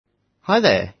Hi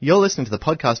there, you're listening to the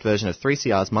podcast version of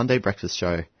 3CR's Monday Breakfast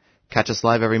Show. Catch us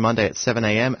live every Monday at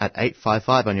 7am at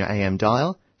 855 on your AM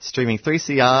dial, streaming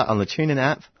 3CR on the TuneIn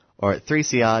app or at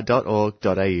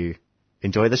 3cr.org.au.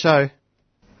 Enjoy the show.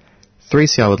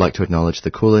 3CR would like to acknowledge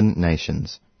the Kulin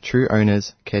Nations, true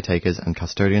owners, caretakers and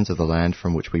custodians of the land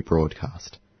from which we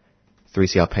broadcast.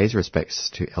 3CR pays respects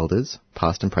to elders,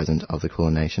 past and present, of the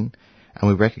Kulin Nation, and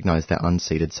we recognise their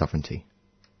unceded sovereignty.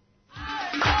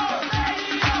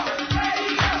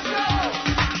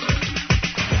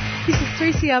 This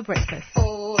is 3CR Breakfast.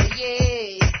 Oh,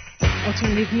 yeah.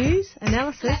 Alternative news,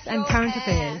 analysis and current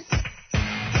affairs.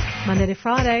 Monday to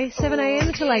Friday, 7am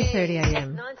until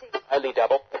 8:30am. Only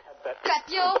double. Clap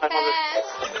your hands.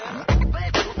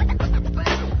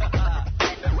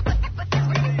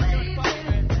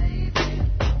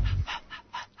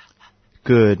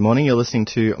 Good morning, you're listening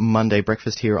to Monday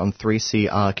Breakfast here on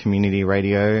 3CR Community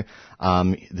Radio.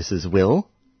 This is Will,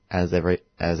 as ever,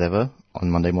 on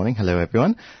Monday morning. Hello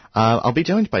everyone. I'll be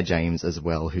joined by James as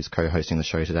well, who's co-hosting the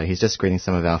show today. He's just greeting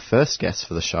some of our first guests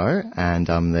for the show, and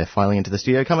they're filing into the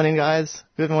studio. Come on in, guys.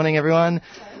 Good morning, everyone.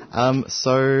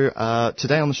 So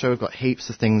today on the show we've got heaps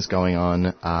of things going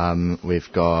on.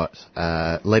 We've got,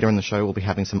 later in the show we'll be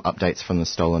having some updates from the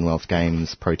Stolen Wealth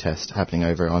Games protest happening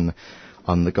over on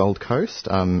the Gold Coast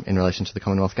in relation to the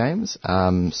Commonwealth Games.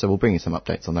 So we'll bring you some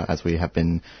updates on that, as we have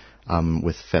been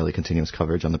with fairly continuous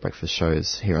coverage on the breakfast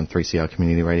shows here on 3CR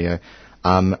Community Radio.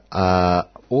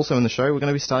 Also in the show, we're going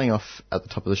to be starting off at the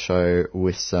top of the show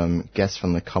with some guests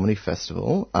from the Comedy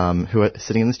Festival who are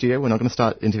sitting in the studio. We're not going to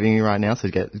start interviewing you right now, so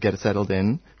get it settled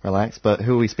in, relax. But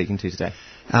who are we speaking to today?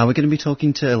 We're going to be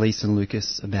talking to Elise and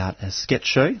Lucas about a sketch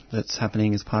show that's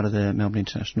happening as part of the Melbourne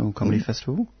International Comedy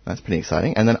Festival. That's pretty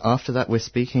exciting. And then after that, we're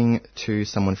speaking to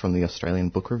someone from the Australian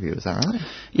Book Review. Is that right?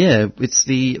 Yeah, it's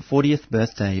the 40th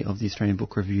birthday of the Australian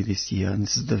Book Review this year, and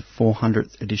this is the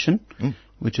 400th edition,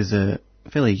 which is a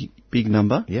fairly big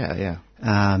number. Yeah.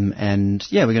 And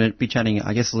yeah, we're going to be chatting,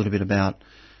 I guess, a little bit about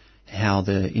how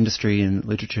the industry and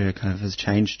literature kind of has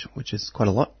changed, which is quite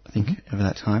a lot, I think, over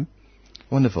that time.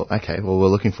 Wonderful. Okay, well, we're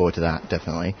looking forward to that,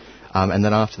 definitely. And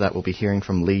then after that, we'll be hearing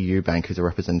from Lee Eubank, who's a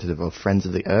representative of Friends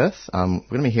of the Earth. We're going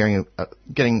to be hearing,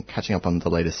 catching up on the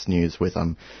latest news with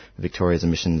Victoria's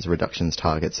emissions reductions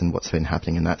targets and what's been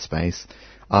happening in that space.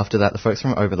 After that, the folks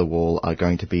from Over the Wall are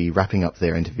going to be wrapping up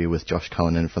their interview with Josh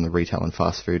Cullinan from the Retail and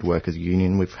Fast Food Workers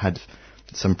Union. We've had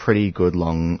some pretty good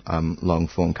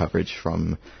long-form coverage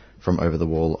from Over the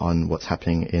Wall on what's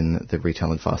happening in the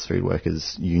Retail and Fast Food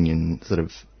Workers Union sort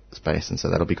of space, and so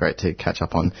that'll be great to catch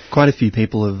up on. Quite a few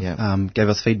people have gave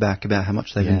us feedback about how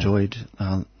much they've enjoyed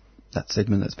that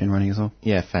segment that's been running as well.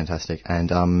 Yeah, fantastic. And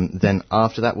then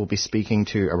after that, we'll be speaking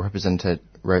to a representative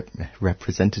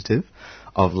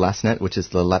of LASNet, which is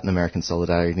the Latin American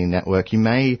Solidarity Network. You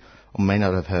may or may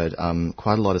not have heard,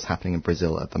 quite a lot is happening in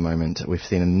Brazil at the moment. We've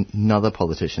seen another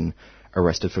politician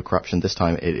arrested for corruption. This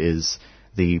time it is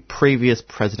the previous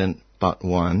president but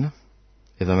one,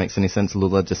 if that makes any sense,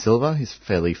 Lula da Silva. He's a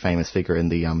fairly famous figure in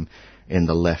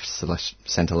the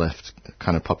left/centre-left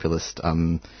kind of populist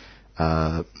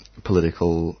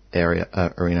political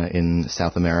arena in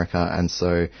South America, and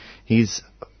so he's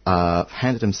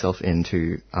handed himself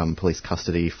into police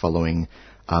custody following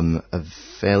a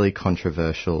fairly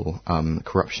controversial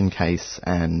corruption case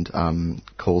and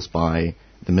calls by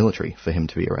the military for him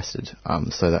to be arrested.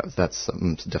 So that's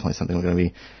definitely something we're going to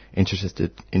be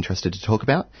interested to talk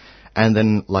about. And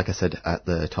then, like I said at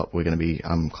the top, we're going to be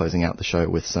closing out the show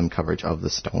with some coverage of the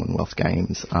Stolen Wealth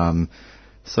Games.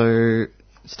 So,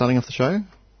 starting off the show,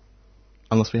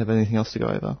 unless we have anything else to go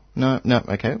over. No,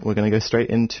 okay, we're going to go straight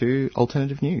into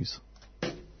alternative news.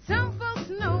 Some folks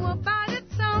know about it,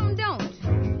 some don't.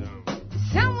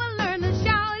 Some will learn to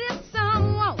shout it,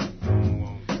 some won't.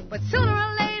 But sooner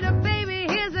or later, baby,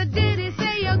 here's a ditty.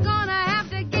 Say you're gonna have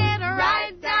to get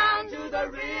right down to the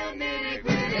real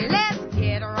nitty-gritty. Let's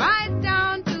get right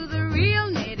down to the real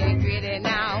nitty-gritty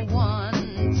now.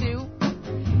 1, 2,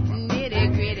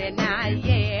 nitty-gritty now,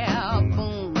 yeah,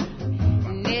 boom.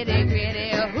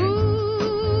 Nitty-gritty,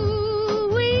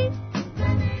 ooh-wee.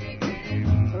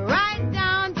 Right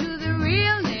down to the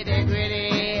real nitty-gritty.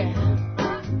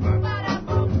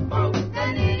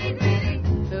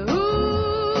 Ooh,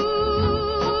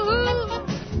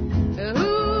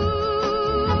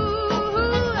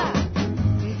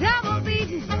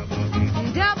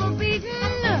 double beaten,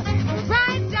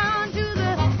 right down to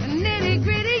the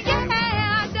nitty-gritty,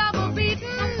 yeah, double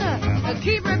beaten,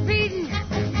 keep repeating,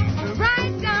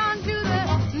 right down to the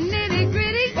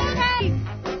nitty-gritty, yeah.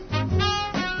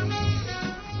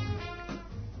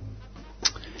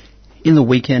 In the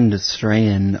Weekend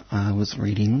Australian, I was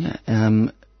reading,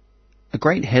 a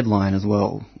great headline as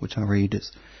well, which I read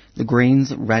is The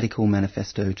Greens' Radical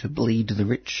Manifesto to Bleed the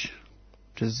Rich.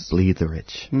 Which is Bleed the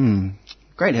rich.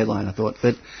 great headline, I thought.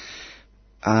 But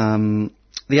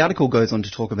the article goes on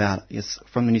to talk about, yes,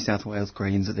 from the New South Wales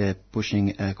Greens, that they're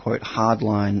pushing a, quote, hard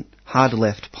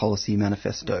left policy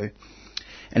manifesto.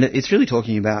 And it's really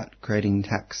talking about creating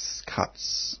tax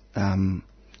cuts for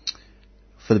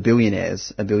the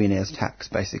billionaires, a billionaire's tax,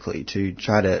 basically, to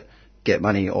try to get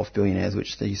money off billionaires,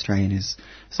 which the Australian is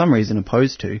for some reason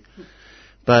opposed to.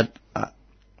 But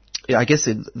yeah, I guess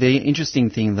the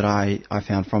interesting thing that I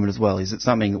found from it as well is it's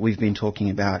something that we've been talking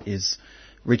about is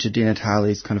Richard Di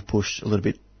Natale's kind of push a little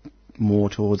bit more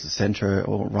towards the centre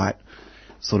or right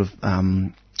sort of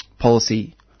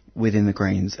policy within the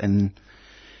Greens. And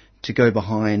to go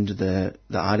behind the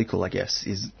article, I guess,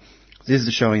 is this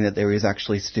is showing that there is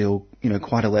actually still,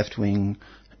 quite a left-wing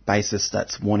basis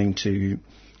that's wanting to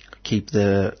keep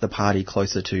the party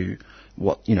closer to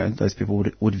what, those people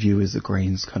would view as the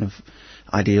Greens' kind of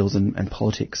ideals and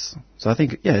politics. So I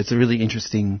think, it's a really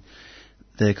interesting,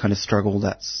 the kind of struggle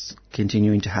that's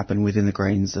continuing to happen within the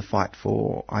Greens, the fight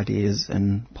for ideas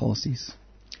and policies.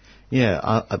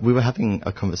 Yeah, we were having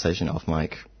a conversation off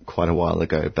mic quite a while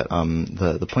ago, but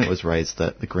the point was raised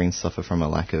that the Greens suffer from a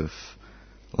lack of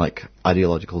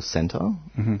ideological centre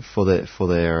for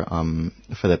their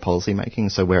policy making.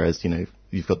 So whereas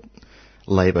you've got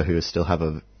Labor who still have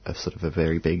a sort of a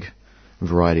very big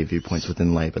variety of viewpoints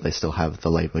within Labor, they still have the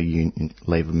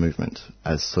Labor movement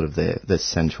as sort of their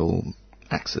central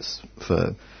axis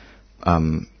for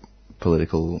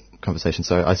political conversation.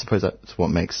 So I suppose that's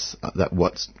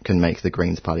what can make the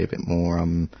Greens party a bit more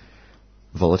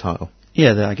volatile.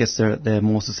 Yeah, I guess they're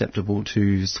more susceptible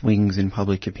to swings in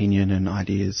public opinion and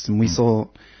ideas. And we saw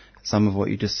some of what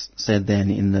you just said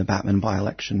then in the Batman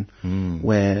by-election,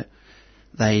 where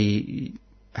they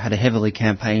had a heavily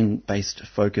campaign-based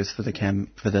focus for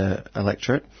the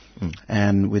electorate,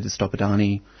 and with the Stop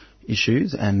Adani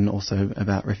issues and also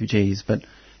about refugees. But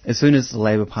as soon as the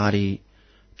Labor Party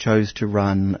chose to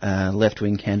run a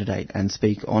left-wing candidate and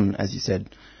speak on, as you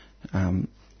said,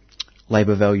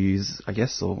 Labor values, I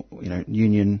guess, or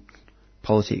union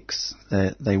politics,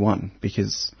 they won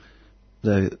because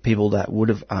the people that would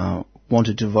have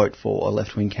wanted to vote for a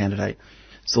left-wing candidate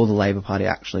saw the Labor Party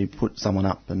actually put someone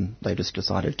up, and they just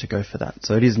decided to go for that.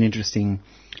 So it is an interesting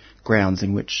grounds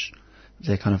in which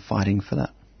they're kind of fighting for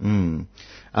that.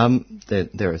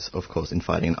 There is, of course,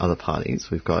 infighting in other parties.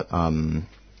 We've got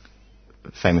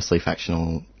famously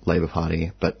factional Labor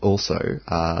Party, but also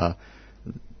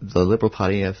the Liberal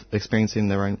Party are experiencing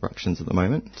their own ructions at the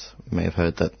moment. You may have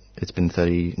heard that it's been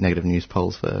 30 negative news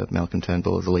polls for Malcolm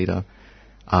Turnbull as a leader.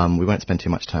 We won't spend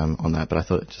too much time on that, but I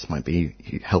thought it just might be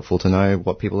helpful to know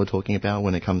what people are talking about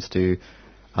when it comes to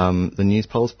the news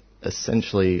polls.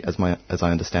 Essentially, as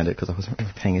I understand it, because I wasn't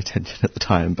really paying attention at the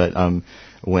time, but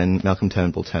when Malcolm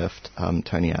Turnbull turfed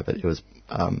Tony Abbott, it was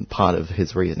part of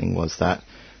his reasoning was that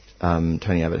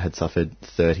Tony Abbott had suffered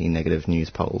 30 negative news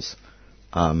polls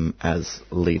as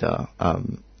leader,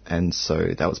 and so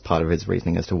that was part of his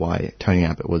reasoning as to why Tony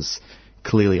Abbott was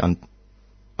clearly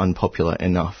unpopular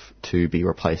enough to be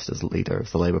replaced as leader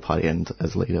of the Labor Party and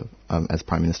as leader as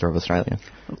Prime Minister of Australia.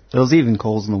 There was even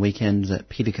calls on the weekend that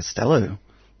Peter Costello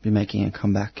be making a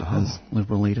comeback as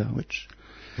Liberal leader, which...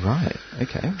 Right,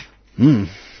 okay.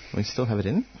 We still have it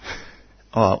in?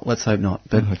 Oh, let's hope not.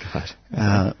 But, oh,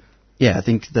 God. Yeah, I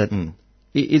think that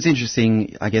it's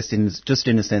interesting, I guess, in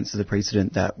a sense of the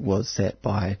precedent that was set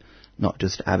by not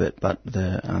just Abbott, but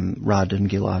the Rudd and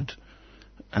Gillard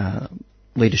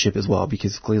leadership as well,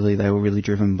 because clearly they were really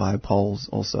driven by polls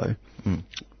also.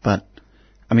 But,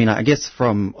 I mean, I guess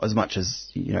from as much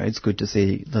as, it's good to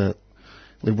see the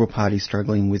Liberal Party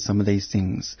struggling with some of these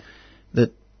things,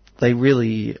 that they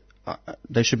really,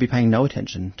 they should be paying no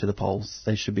attention to the polls.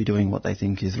 They should be doing what they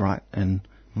think is right and,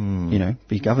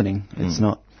 be governing.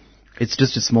 It's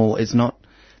just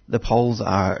the polls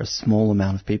are a small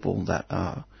amount of people that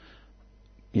are,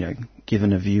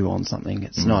 given a view on something.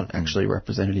 It's not actually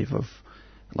representative of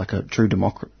like a true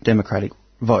democratic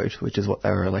vote, which is what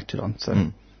they were elected on. So,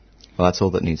 well, that's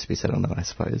all that needs to be said on that, I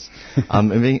suppose.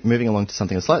 Moving along to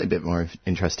something a slightly bit more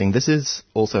interesting. This is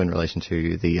also in relation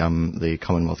to the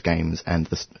Commonwealth Games and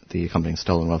the accompanying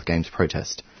Stolen Wealth Games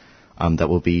protest that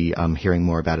we'll be hearing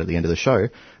more about at the end of the show.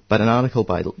 But an article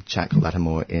by Jack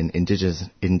Lattimore in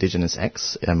Indigenous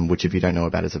X, which if you don't know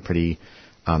about is a pretty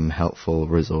helpful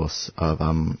resource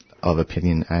of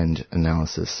opinion and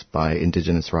analysis by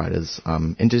Indigenous writers.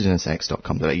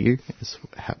 Indigenousex.com.au is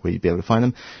where you'd be able to find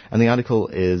them. And the article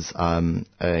is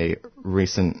a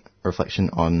recent reflection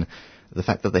on the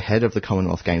fact that the head of the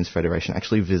Commonwealth Games Federation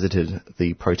actually visited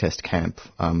the protest camp,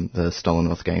 the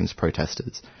Stolenworth Games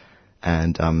protesters,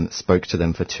 and spoke to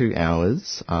them for 2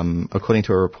 hours, according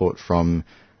to a report from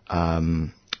a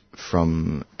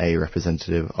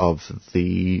representative of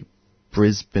the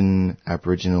Brisbane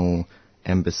Aboriginal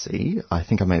Embassy. I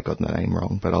think I may have gotten the name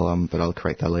wrong, but I'll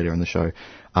correct that later in the show.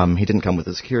 He didn't come with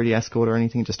a security escort or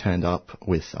anything; just turned up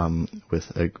with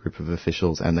a group of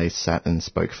officials, and they sat and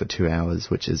spoke for 2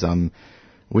 hours, which is a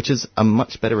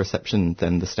much better reception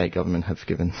than the state government have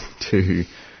given to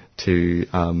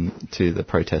the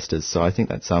protesters. So I think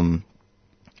that's there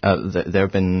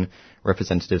have been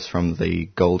representatives from the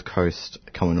Gold Coast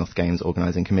Commonwealth Games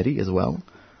Organising Committee as well.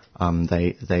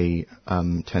 They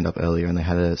turned up earlier and they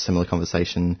had a similar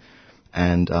conversation.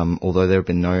 And although there have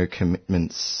been no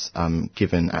commitments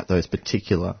given at those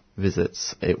particular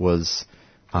visits, it was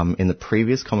in the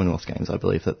previous Commonwealth Games, I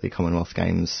believe, that the Commonwealth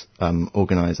Games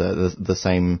organiser, the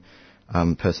same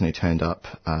person who turned up,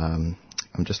 I'm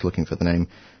just looking for the name,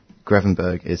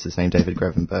 Grevenberg is his name, David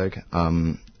Grevenberg,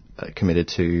 committed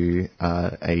to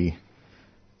a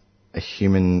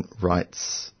human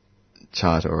rights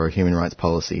charter or a human rights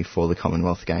policy for the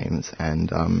Commonwealth Games,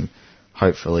 and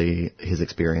hopefully his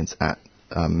experience at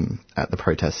the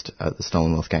protest at the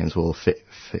Stolenworth Games will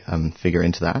figure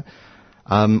into that.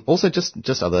 Also,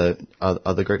 just other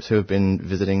groups who have been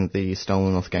visiting the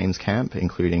Stolenworth Games camp,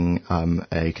 including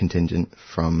a contingent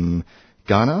from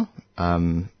Ghana,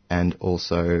 and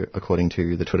also, according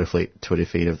to the Twitter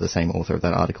feed of the same author of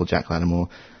that article, Jack Lattimore,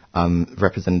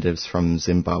 representatives from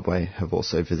Zimbabwe have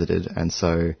also visited, and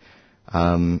so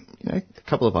a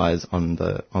couple of eyes on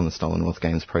the Stolenworth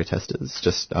Games protesters,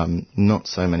 just not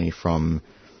so many from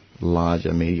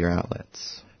larger media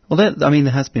outlets. Well, there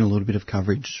has been a little bit of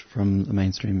coverage from the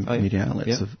mainstream media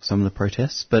outlets of some of the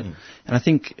protests, but and I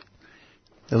think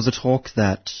there was a talk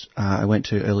that I went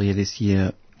to earlier this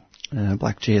year.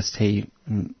 Black GST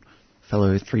and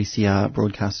fellow 3CR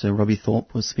broadcaster Robbie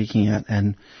Thorpe was speaking at,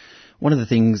 and one of the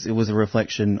things, it was a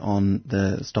reflection on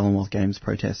the Stolenworth Games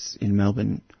protests in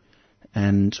Melbourne.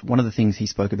 And one of the things he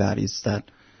spoke about is that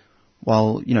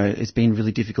while, it's been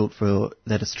really difficult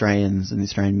that Australians and the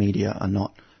Australian media are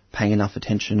not paying enough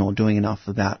attention or doing enough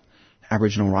about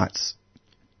Aboriginal rights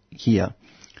here,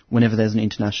 whenever there's an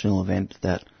international event,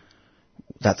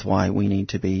 that's why we need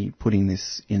to be putting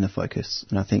this in the focus.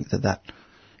 And I think that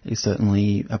is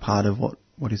certainly a part of what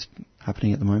is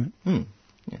happening at the moment. Yeah,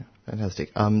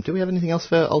 fantastic. Do we have anything else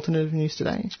for alternative news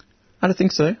today? I don't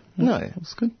think so. No.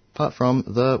 That's good. Apart from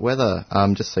the weather,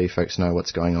 just so you folks know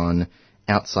what's going on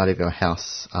outside of your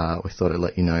house, we thought I'd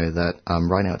let you know that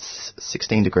right now it's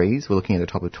 16 degrees. We're looking at a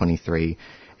top of 23.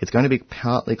 It's going to be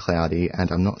partly cloudy,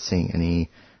 and I'm not seeing any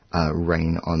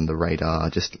rain on the radar,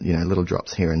 just little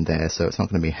drops here and there, so it's not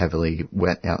going to be heavily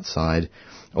wet outside,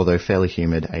 although fairly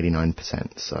humid,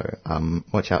 89%. So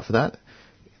watch out for that.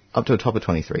 Up to a top of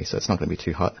 23, so it's not going to be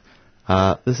too hot.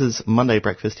 This is Monday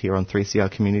Breakfast here on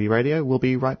 3CR Community Radio. We'll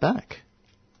be right back.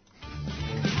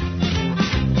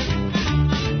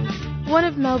 One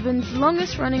of Melbourne's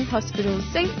longest-running hospitals,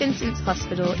 St Vincent's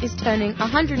Hospital, is turning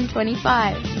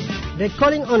 125. They're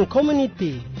calling on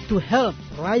community to help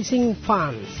raising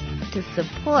funds to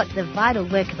support the vital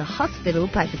work of the hospital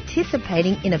by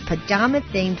participating in a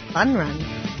pajama-themed fun run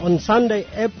on Sunday,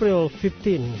 April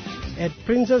 15 at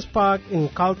Princess Park in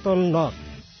Carlton North.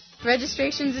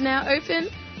 Registrations are now open.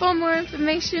 For more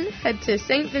information, head to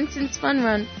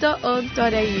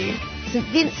stvincentsfunrun.org.au. St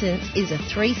Vincent's is a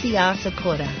 3CR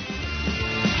supporter.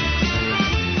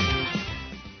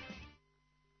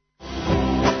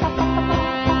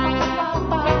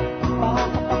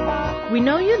 We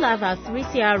know you love our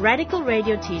 3CR Radical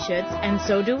Radio t-shirts, and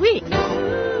so do we.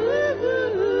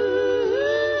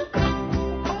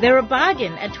 They're a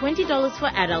bargain at $20 for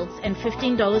adults and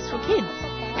 $15 for kids,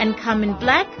 and come in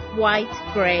black, white,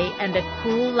 grey, and a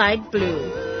cool light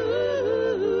blue.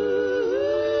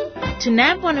 To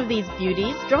nab one of these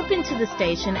beauties, drop into the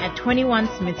station at 21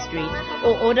 Smith Street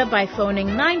or order by phoning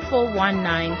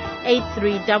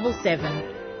 9419-8377.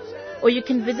 Or you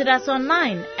can visit us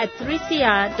online at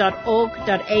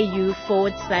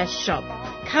 3cr.org.au/shop.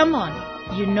 Come on,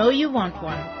 you know you want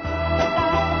one.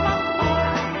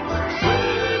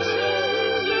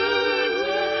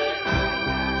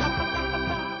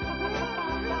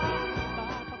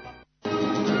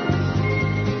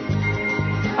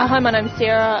 Hi, my name's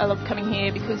Sarah. I love coming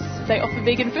here because they offer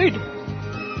vegan food.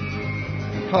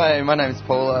 Hi, my name's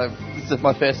Paul. This is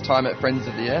my first time at Friends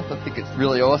of the Earth. I think it's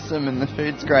really awesome and the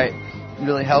food's great,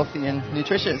 really healthy and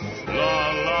nutritious.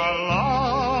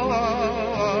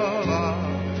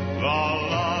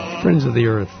 Friends of the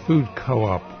Earth Food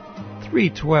Co-op,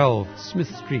 312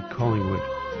 Smith Street, Collingwood.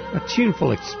 A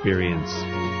tuneful experience.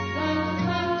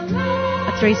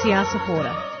 A 3CR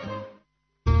supporter.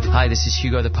 Hi, this is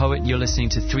Hugo the Poet. You're listening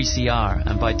to 3CR,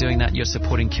 and by doing that, you're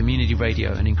supporting community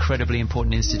radio, an incredibly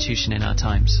important institution in our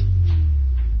times.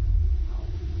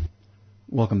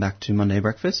 Welcome back to Monday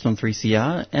Breakfast on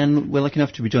 3CR, and we're lucky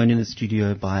enough to be joined in the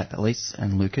studio by Elise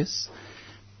and Lucas,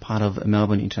 part of a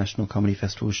Melbourne International Comedy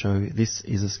Festival show. This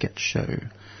is a sketch show.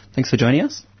 Thanks for joining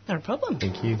us. Not a problem.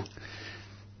 Thank you.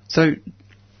 So,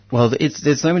 well,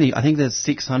 there's so many. I think there's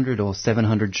 600 or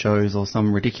 700 shows or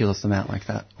some ridiculous amount like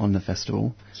that on the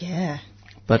festival. Yeah.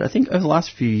 But I think over the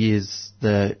last few years,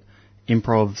 the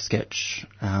improv sketch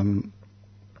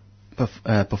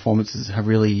performances have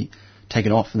really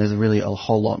taken off, and there's really a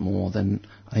whole lot more than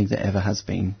I think there ever has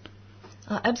been.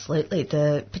 Absolutely.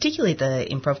 Particularly the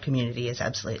improv community has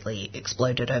absolutely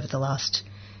exploded over the last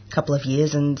couple of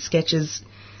years, and sketches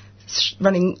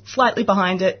running slightly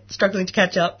behind it, struggling to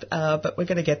catch up, but we're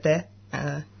going to get there.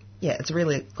 Yeah, it's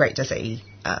really great to see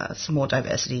some more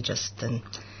diversity just than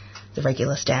the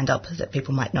regular stand-up that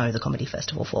people might know the Comedy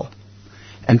Festival for.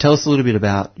 And tell us a little bit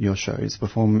about your shows.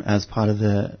 Perform as part of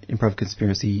the Improv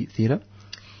Conspiracy Theatre?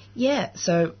 Yeah,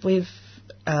 so we've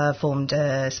formed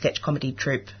a sketch comedy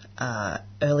troupe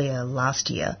earlier last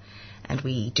year, and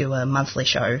we do a monthly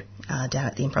show down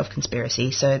at the Improv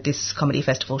Conspiracy. So this Comedy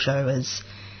Festival show is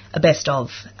a best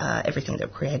of everything that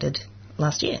we created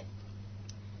last year.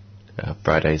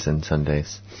 Fridays and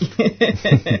Sundays.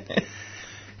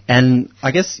 And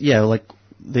I guess, yeah, like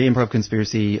the Improv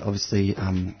Conspiracy, obviously,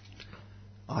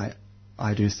 I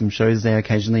do some shows there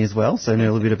occasionally as well, so I know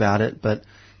a little bit about it. But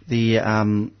the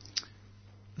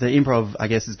improv, I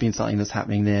guess, has been something that's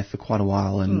happening there for quite a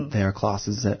while, and there are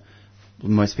classes that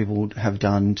most people have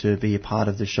done to be a part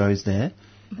of the shows there.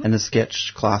 Mm-hmm. And the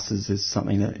sketch classes is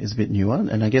something that is a bit newer,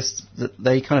 and I guess that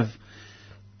they kind of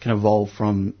can evolve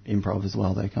from improv as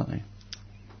well, though, can't they?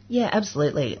 Yeah,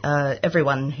 absolutely.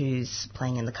 Everyone who's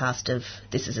playing in the cast of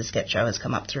This Is a Sketch Show has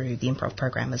come up through the improv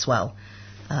program as well,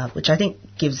 which I think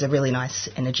gives a really nice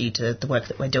energy to the work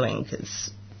that we're doing,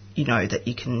 because you know that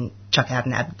you can chuck out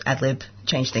an ad-lib,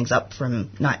 change things up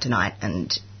from night to night,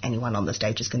 and anyone on the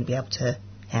stage is going to be able to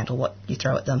handle what you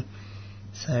throw at them.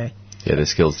 So yeah, the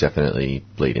skills definitely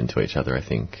bleed into each other, I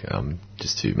think,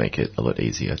 just to make it a lot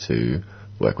easier to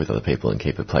work with other people and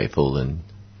keep it playful and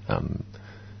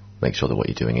make sure that what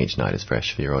you're doing each night is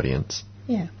fresh for your audience.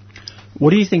 Yeah.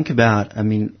 What do you think about, I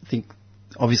think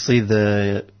obviously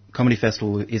the Comedy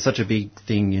Festival is such a big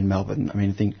thing in Melbourne. I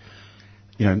mean, I think,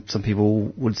 you know, some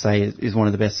people would say it is one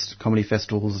of the best comedy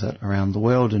festivals around the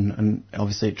world, and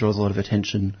obviously it draws a lot of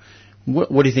attention. What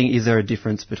do you think, is there a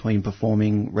difference between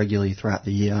performing regularly throughout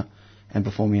the year and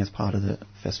performing as part of the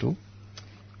festival?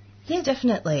 Yeah,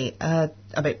 definitely. I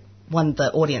mean,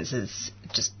 the audience is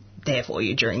just there for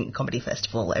you during Comedy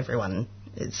Festival. Everyone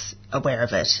is aware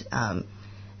of it,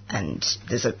 and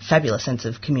there's a fabulous sense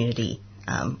of community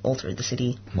all through the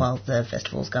city while the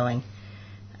festival's going,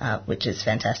 which is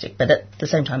fantastic. But at the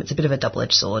same time, it's a bit of a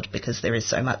double-edged sword because there is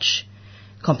so much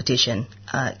competition.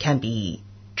 It can be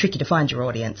tricky to find your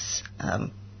audience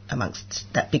amongst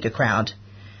that bigger crowd,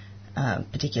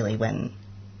 particularly when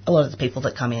a lot of the people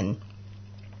that come in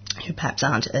who perhaps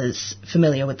aren't as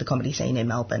familiar with the comedy scene in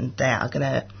Melbourne, they are going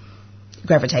to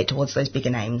gravitate towards those bigger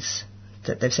names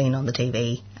that they've seen on the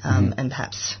TV, and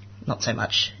perhaps not so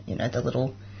much, you know, the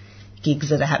little gigs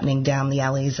that are happening down the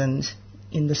alleys and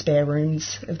in the spare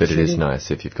rooms of But the it city. is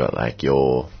nice if you've got like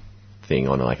your thing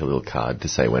on like a little card to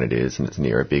say when it is, and it's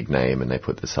near a big name, and they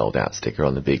put the sold out sticker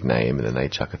on the big name, and then they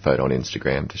chuck a photo on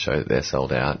Instagram to show that they're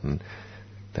sold out, and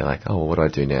they're like, oh, well, what do I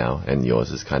do now? And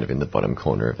yours is kind of in the bottom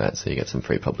corner of that, so you get some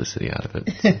free publicity out of it.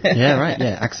 Yeah, right.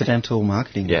 Yeah, accidental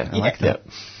marketing. Yeah, I like that.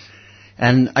 Yeah.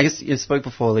 And I guess you spoke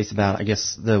before, Elise, about, I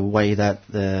guess, the way that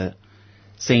the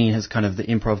scene has kind of, the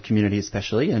improv community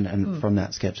especially, and from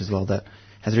that sketch as well, that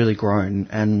has really grown.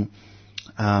 And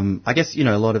I guess, you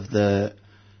know, a lot of the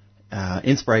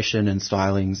inspiration and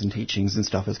stylings and teachings and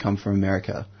stuff has come from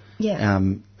America. Yeah.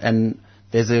 And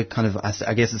there's a kind of,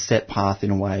 I guess, a set path in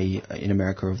a way in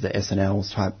America of the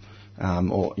SNLs type,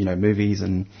 or, you know, movies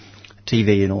and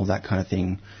TV and all that kind of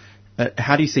thing.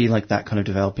 How do you see like that kind of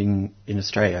developing in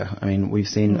Australia? I mean, we've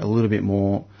seen a little bit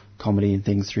more comedy and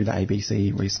things through the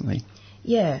ABC recently.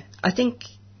 Yeah, I think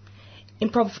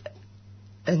improv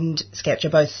and sketch are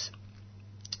both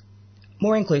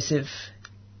more inclusive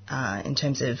in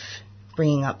terms of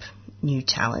bringing up new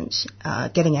talent,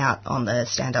 getting out on the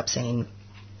stand-up scene.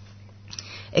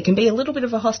 It can be a little bit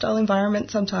of a hostile environment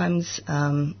sometimes.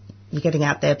 You're getting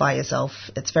out there by yourself.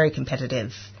 It's very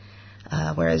competitive.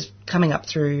 Whereas coming up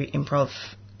through improv,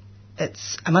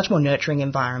 it's a much more nurturing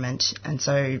environment, and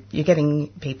so you're getting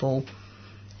people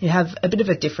who have a bit of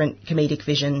a different comedic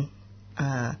vision,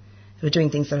 who are doing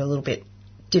things that are a little bit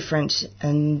different,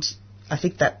 and I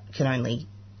think that can only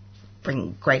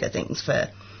bring greater things for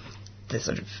the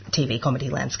sort of TV comedy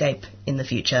landscape in the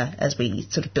future as we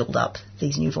sort of build up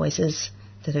these new voices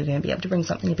that are going to be able to bring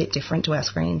something a bit different to our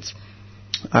screens.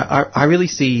 I really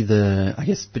see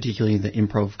particularly the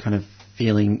improv kind of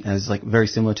feeling as like very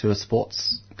similar to a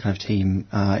sports kind of team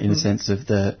in a sense of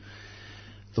the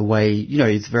way,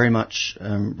 it's very much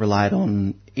relied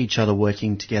on each other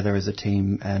working together as a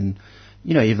team, and,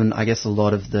 even I guess a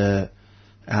lot of the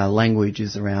language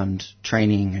is around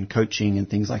training and coaching and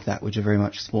things like that, which are very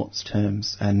much sports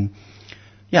terms. And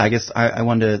I guess I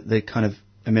wonder the kind of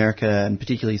America, and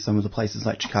particularly some of the places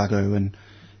like Chicago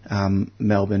and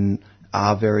Melbourne,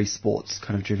 are very sports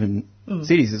kind of driven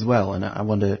cities as well. And I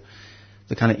wonder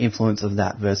the kind of influence of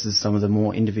that versus some of the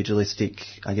more individualistic,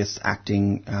 I guess,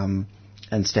 acting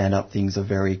and stand-up things are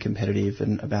very competitive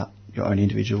and about your own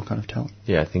individual kind of talent.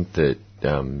 Yeah, I think that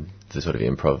the sort of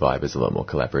improv vibe is a lot more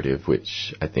collaborative,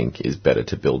 which I think is better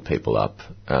to build people up,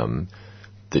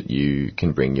 that you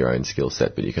can bring your own skill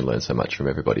set, but you can learn so much from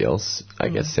everybody else, I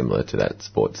guess, similar to that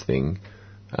sports thing.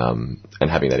 And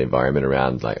having that environment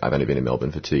around, like, I've only been in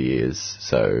Melbourne for 2 years,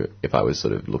 so if I was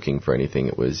sort of looking for anything,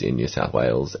 it was in New South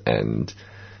Wales, and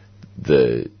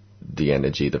the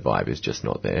energy, the vibe is just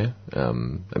not there. I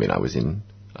mean, I was in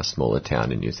a smaller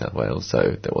town in New South Wales,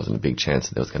 so there wasn't a big chance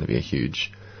that there was going to be a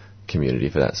huge community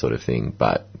for that sort of thing,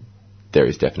 but there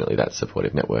is definitely that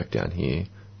supportive network down here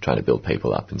trying to build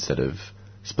people up instead of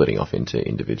splitting off into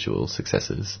individual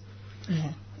successes.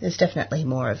 Yeah, there's definitely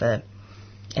more of a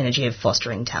energy of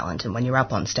fostering talent, and when you're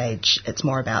up on stage, it's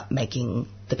more about making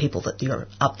the people that you're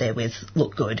up there with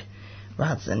look good,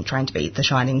 rather than trying to be the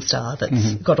shining star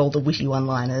that's got all the witty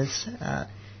one-liners.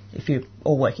 If you're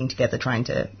all working together trying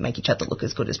to make each other look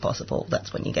as good as possible,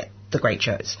 that's when you get the great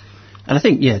shows. And I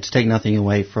think, to take nothing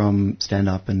away from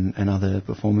stand-up and other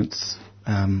performances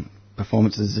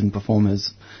and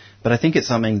performers, but I think it's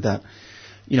something that,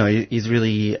 is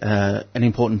really an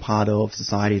important part of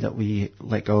society that we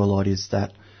let go a lot, is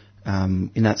that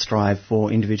in that strive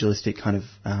for individualistic kind of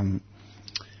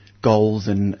goals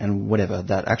and whatever,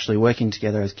 that actually working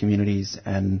together as communities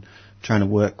and trying to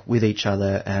work with each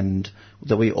other, and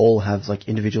that we all have like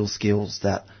individual skills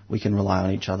that we can rely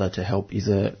on each other to help, is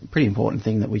a pretty important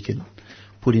thing that we could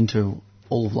put into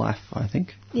all of life, I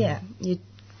think. Yeah, you're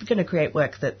going to create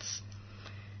work that's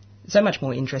so much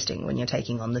more interesting when you're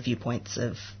taking on the viewpoints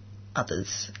of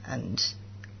others, and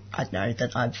I know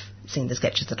that I've seen the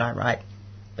sketches that I write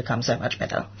become so much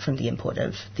better from the input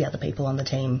of the other people on the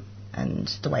team, and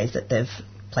the ways that they've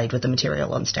played with the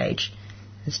material on stage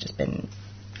has just been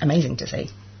amazing to see.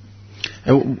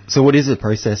 So what is the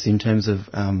process in terms of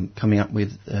coming up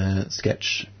with a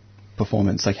sketch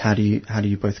performance? Like, how do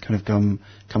you both kind of come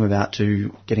about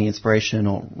to getting inspiration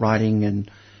or writing, and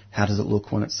how does it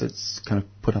look when it's kind of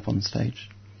put up on stage?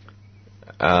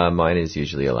 Mine is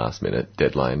usually a last-minute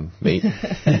deadline meet,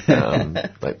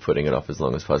 like putting it off as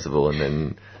long as possible, and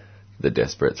then the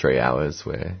desperate 3 hours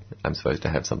where I'm supposed to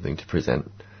have something to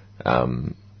present.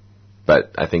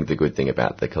 But I think the good thing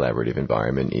about the collaborative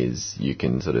environment is you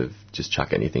can sort of just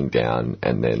chuck anything down,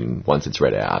 and then once it's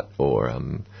read out, or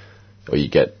you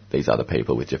get these other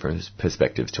people with different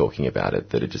perspectives talking about it,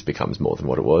 that it just becomes more than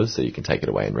what it was, so you can take it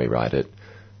away and rewrite it.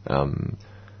 And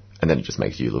then it just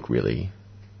makes you look really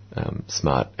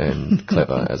smart and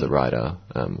clever as a writer,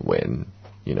 when,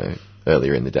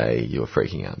 earlier in the day you were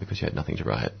freaking out because you had nothing to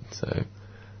write. So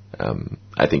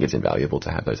I think it's invaluable to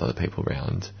have those other people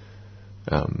around,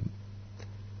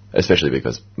 especially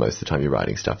because most of the time you're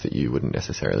writing stuff that you wouldn't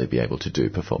necessarily be able to do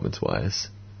performance-wise,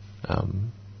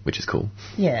 which is cool.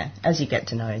 Yeah, as you get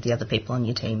to know the other people on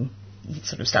your team, you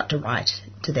sort of start to write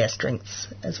to their strengths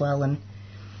as well, and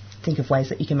think of ways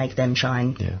that you can make them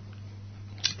shine. Yeah.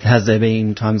 Has there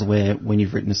been times where, when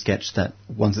you've written a sketch, that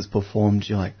once it's performed,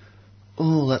 you're like,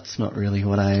 oh, that's not really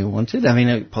what I wanted? I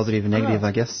mean, positive and negative,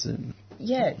 I guess.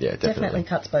 Yeah, definitely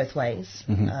cuts both ways.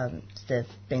 Mm-hmm. There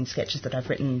have been sketches that I've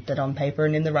written that on paper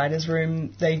and in the writer's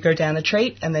room, they go down a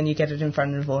treat, and then you get it in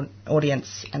front of an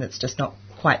audience and it's just not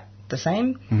quite the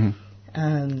same.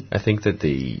 Mm-hmm. I think that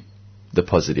the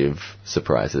positive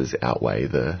surprises outweigh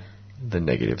the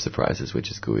negative surprises, which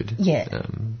is good. Yeah.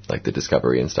 Like the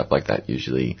discovery and stuff like that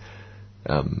usually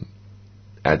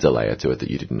adds a layer to it that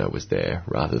you didn't know was there,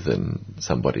 rather than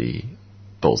somebody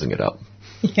ballsing it up.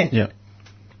 Yeah.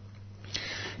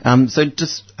 So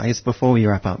just, I guess, before we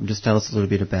wrap up, just tell us a little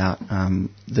bit about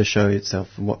the show itself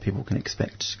and what people can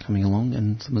expect coming along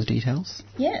and some of the details.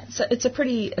 Yeah, so it's a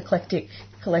pretty eclectic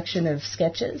collection of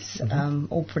sketches,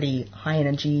 all pretty high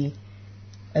energy,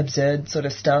 absurd sort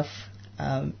of stuff.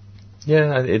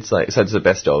 Yeah, it's like, so it's the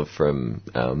best of from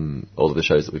all of the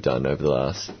shows that we've done over the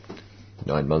last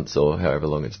 9 months or however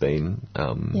long it's been.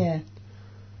 Yeah,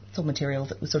 it's all material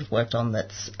that we sort of worked on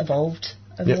that's evolved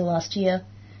over the last year.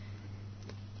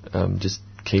 Just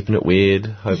keeping it weird,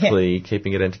 hopefully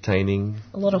keeping it entertaining.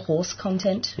 A lot of horse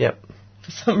content. Yep. For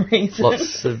some reason.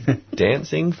 Lots of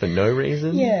dancing for no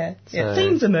reason. Yeah. So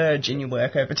Themes emerge in your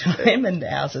work over time, and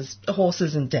ours is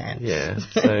horses and dance. Yeah.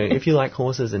 So if you like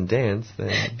horses and dance,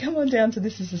 then come on down to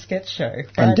This Is a Sketch Show.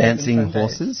 And dancing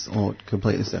horses, or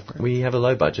completely separate? We have a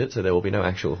low budget, so there will be no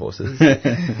actual horses.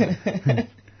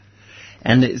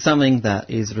 And it's something that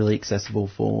is really accessible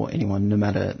for anyone, no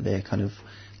matter their kind of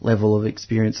level of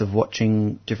experience of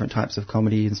watching different types of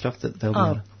comedy and stuff, that they'll be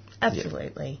able to...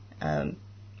 Absolutely.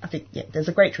 I think, there's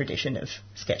a great tradition of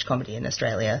sketch comedy in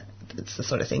Australia. It's the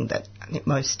sort of thing that I think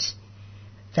most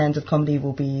fans of comedy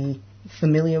will be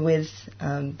familiar with.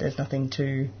 There's nothing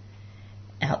too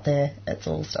out there. It's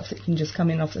all stuff that you can just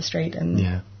come in off the street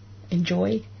and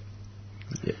enjoy.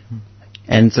 Yeah.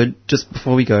 And so just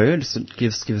before we go, just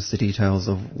give us the details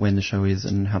of when the show is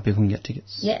and how people can get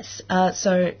tickets. Yes.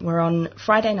 So we're on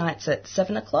Friday nights at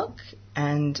 7 o'clock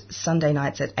and Sunday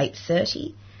nights at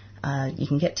 8:30. You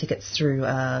can get tickets through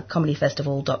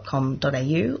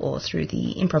comedyfestival.com.au or through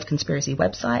the Improv Conspiracy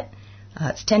website.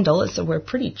 It's $10, so we're a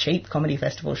pretty cheap comedy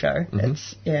festival show.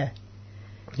 It's, You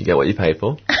get what you pay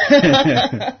for.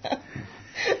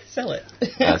 Sell it. So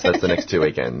that's the next 2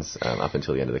 weekends up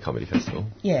until the end of the comedy festival.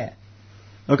 Yeah.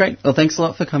 Okay, well, thanks a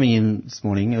lot for coming in this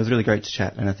morning. It was really great to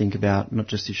chat and I think about not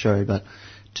just your show, but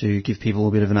to give people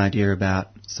a bit of an idea about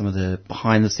some of the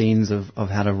behind the scenes of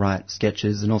how to write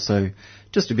sketches and also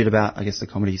just a bit about, I guess, the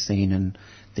comedy scene and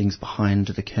things behind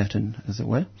the curtain, as it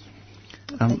were.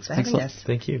 Thanks for having us.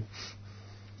 Thank you.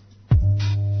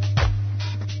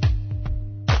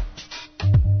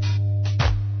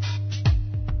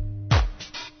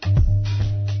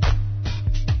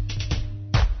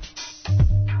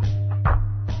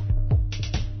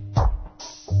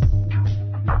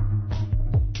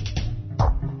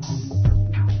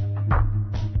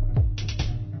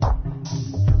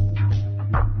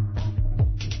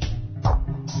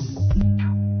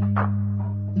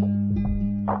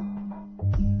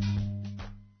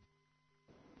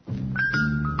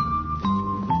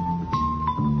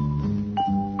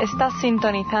 Estás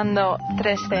sintonizando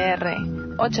 3CR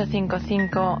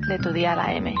 855 de tu dial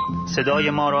AM. صدای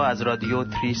ما را از رادیو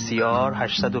 3CR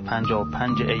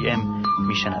 855 AM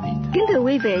میشنوید. Kính thưa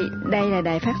quý vị, đây là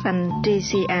đài phát thanh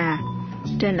 3CR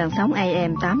trên làn sóng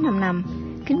AM 855.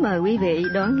 Kính mời quý vị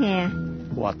đón nghe.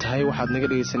 Waa tahay waxaad naga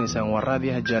dhegaysanaysaan waa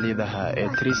raadiyaha jaaliyadaha ee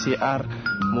 3CR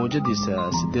mawjadiisa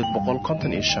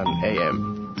 855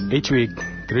 AM. Each week,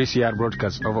 3CR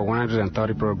broadcasts over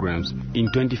 130 programs in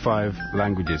 25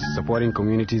 languages, supporting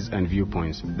communities and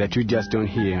viewpoints that you just don't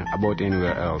hear about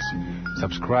anywhere else.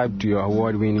 Subscribe to your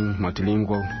award-winning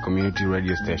multilingual community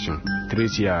radio station,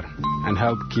 3CR, and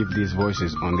help keep these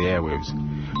voices on the airwaves.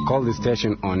 Call the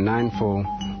station on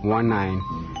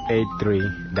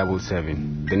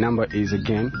 94198377. The number is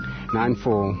again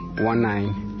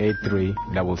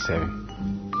 94198377.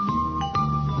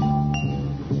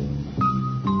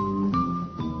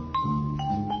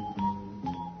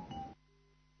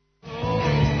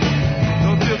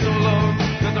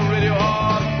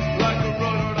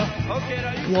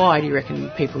 Why do you reckon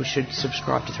people should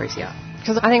subscribe to 3CR?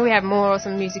 Because I think we have more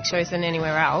awesome music shows than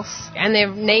anywhere else. And they're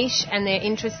niche, and they're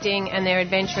interesting, and they're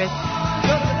adventurous.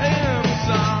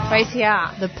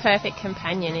 3CR, the perfect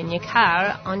companion in your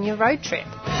car on your road trip.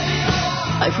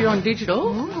 If you're on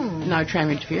digital, no tram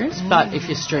interference. But if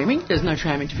you're streaming, there's no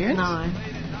tram interference. No.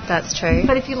 That's true.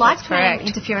 But if you like tram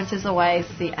interference, there's always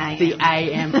the AM. The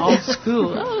AM, old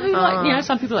school. Like,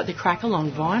 some people like the crackle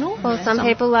on vinyl. Well, some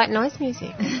people like noise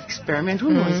music. Experimental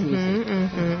noise music.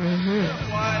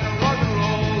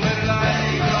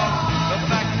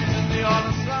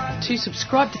 To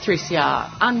subscribe to 3CR,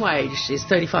 unwaged is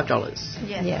 $35.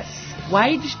 Yes.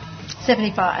 Waged?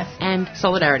 $75. And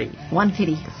solidarity?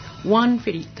 $150.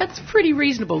 $150. That's pretty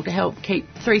reasonable to help keep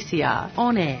 3CR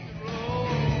on air.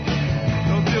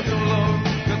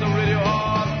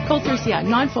 Call 3CR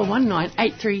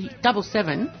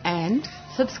 94198377 and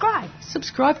subscribe.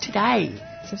 Subscribe today.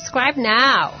 Subscribe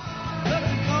now.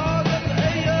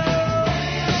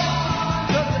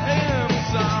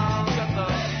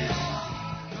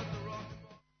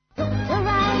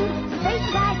 Right,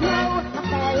 face right now, I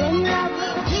fell in love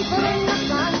with you.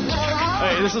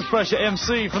 this is Pressure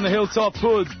MC from the Hilltop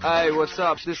Hoods. Hey, what's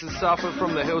up? This is Suffer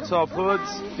from the Hilltop Hoods.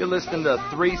 You're listening to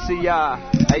 3CR,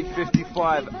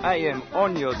 8:55 AM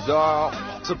on your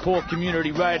dial. Support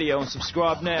community radio and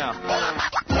subscribe now.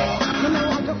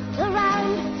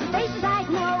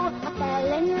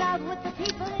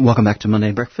 Welcome back to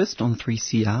Monday Breakfast on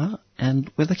 3CR,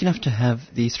 and we're lucky enough to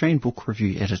have the Australian Book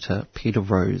Review editor Peter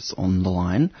Rose on the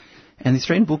line. And the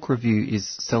Australian Book Review is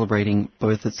celebrating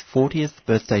both its 40th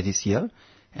birthday this year,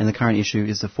 and the current issue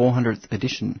is the 400th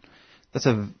edition. That's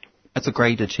a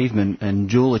great achievement and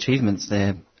dual achievements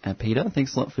there, Peter.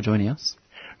 Thanks a lot for joining us.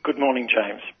 Good morning,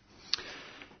 James.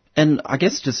 And I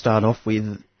guess to start off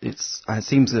with, it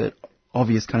seems an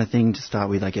obvious kind of thing to start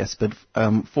with, I guess, but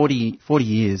 40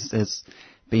 years, there's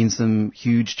been some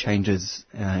huge changes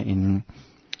in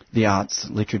the arts,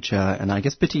 literature, and I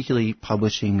guess particularly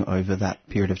publishing over that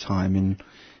period of time,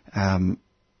 and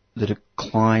the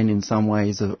decline in some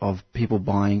ways of people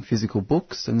buying physical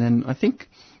books, and then I think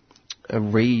a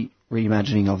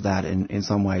reimagining of that in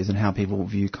some ways, and how people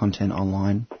view content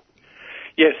online.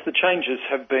 Yes, the changes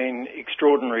have been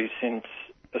extraordinary since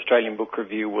Australian Book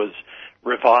Review was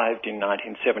revived in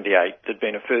 1978. There'd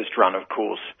been a first run, of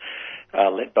course,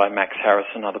 led by Max Harris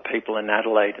and other people in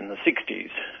Adelaide in the 60s,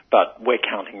 but we're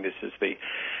counting this as the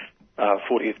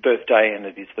 40th birthday, and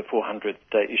it is the 400th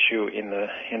issue in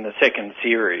the second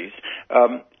series.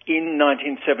 In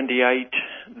 1978,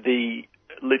 the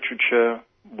literature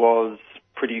was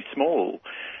pretty small.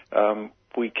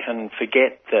 We can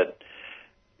forget that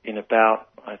in about,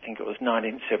 I think it was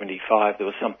 1975, there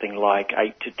was something like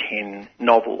 8 to 10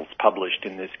 novels published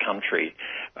in this country.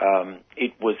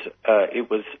 It was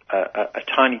a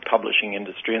tiny publishing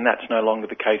industry, and that's no longer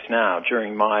the case now.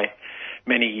 During my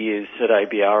many years at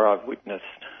ABR, I've witnessed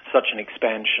such an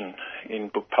expansion in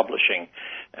book publishing,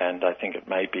 and I think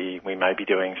we may be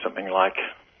doing something like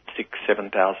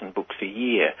 6,000-7,000 books a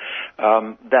year.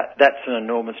 That's an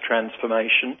enormous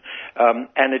transformation,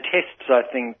 and attests, I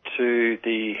think, to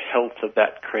the health of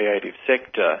that creative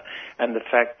sector and the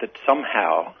fact that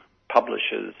somehow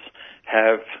publishers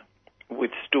have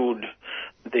withstood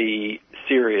the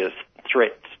serious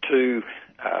threats to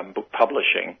book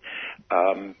publishing,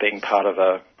 being part of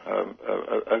a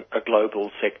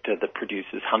global sector that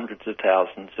produces hundreds of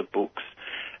thousands of books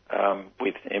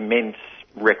with immense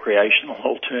recreational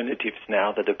alternatives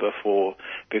now that are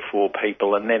before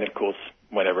people. And then, of course,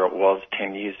 whenever it was,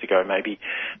 10 years ago, maybe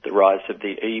the rise of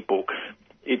the e-book.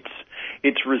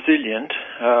 It's resilient.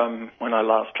 When I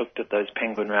last looked at those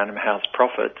Penguin Random House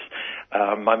profits,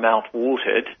 my mouth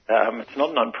watered. It's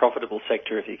not an unprofitable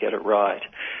sector if you get it right.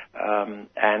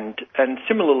 And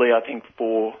similarly, I think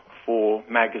for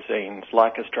magazines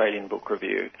like Australian Book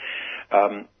Review,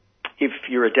 if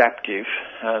you're adaptive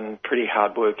and pretty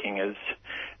hardworking as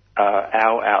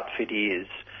our outfit is,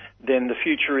 then the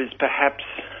future is perhaps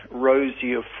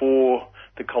rosier for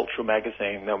the cultural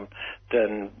magazine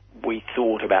than we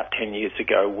thought about 10 years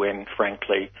ago, when,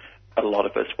 frankly, a lot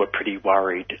of us were pretty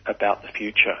worried about the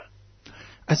future.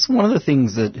 It's one of the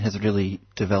things that has really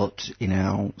developed in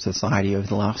our society over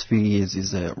the last few years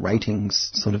is a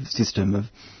ratings sort of system of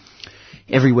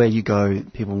everywhere you go,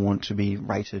 people want to be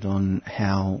rated on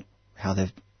how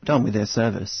they've done with their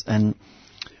service. And,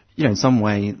 you know, in some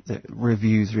way, the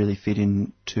reviews really fit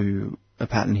into a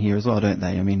pattern here as well, don't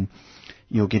they? I mean,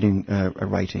 you're getting a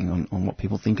rating on what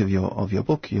people think of your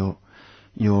book, your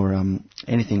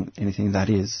anything that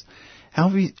is.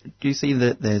 Do you see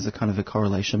that there's a kind of a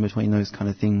correlation between those kind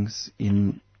of things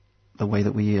in the way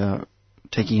that we are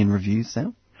taking in reviews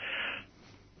now?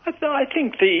 I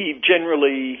think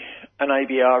generally an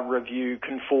ABR review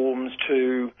conforms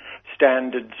to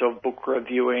standards of book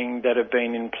reviewing that have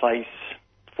been in place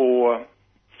for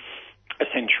a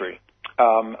century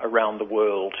around the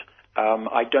world.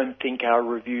 I don't think our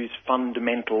reviews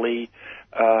fundamentally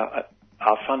are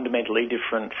fundamentally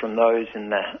different from those in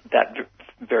that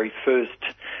very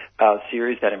first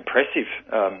series, that impressive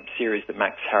series that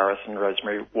Max Harris and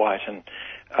Rosemary Whiten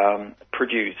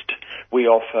produced. We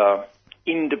offer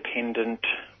independent,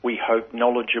 we hope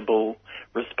knowledgeable,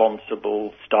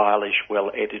 responsible, stylish,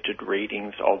 well-edited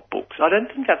readings of books. I don't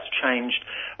think that's changed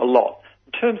a lot.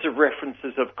 In terms of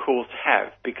references, of course,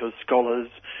 have, because scholars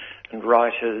and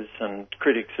writers and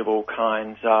critics of all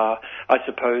kinds are, I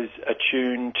suppose,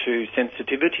 attuned to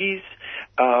sensitivities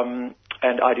and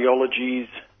ideologies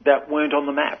that weren't on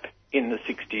the map in the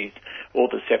 60s or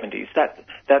the 70s.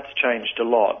 That's changed a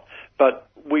lot. But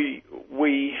we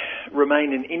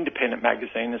remain an independent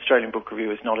magazine. Australian Book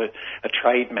Review is not a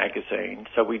trade magazine,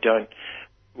 so we don't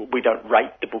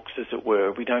rate the books, as it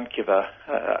were. We don't give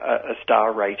a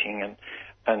star rating, and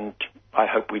and I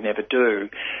hope we never do.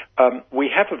 We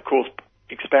have, of course,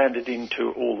 expanded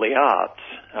into all the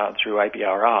arts through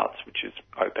ABR Arts, which is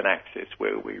open access,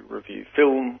 where we review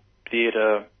film,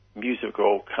 theatre, music of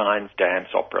all kinds, dance,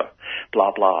 opera,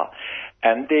 blah, blah.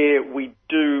 And there we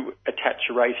do attach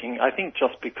a rating, I think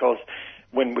just because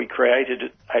when we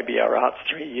created ABR Arts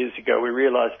 3 years ago, we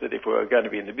realised that if we were going to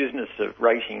be in the business of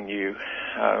rating new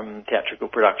theatrical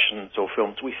productions or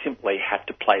films, we simply had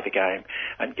to play the game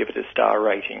and give it a star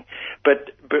rating.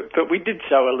 But we did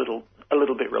so a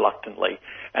little bit reluctantly,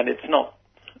 and it's not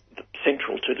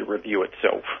central to the review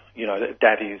itself. You know,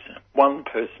 that is one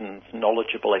person's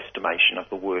knowledgeable estimation of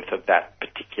the worth of that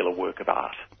particular work of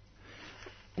art.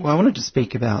 Well, I wanted to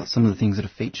speak about some of the things that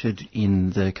are featured in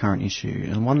the current issue,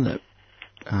 and one that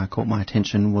caught my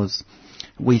attention was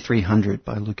We 300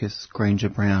 by Lucas Granger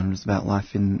Brown. It was about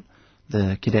life in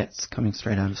the cadets coming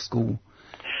straight out of school.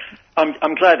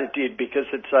 I'm glad it did, because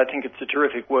I think it's a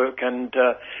terrific work, and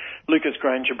Lucas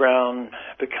Granger Brown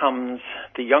becomes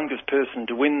the youngest person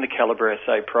to win the Calibre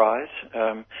Essay Prize,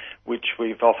 which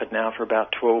we've offered now for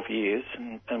about 12 years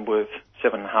and worth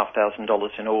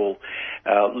 $7,500 in all.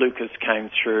 Lucas came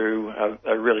through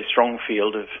a really strong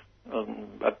field of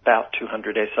about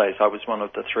 200 essays. I was one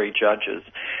of the 3 judges,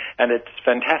 and it's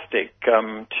fantastic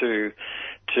to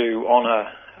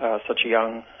honour such a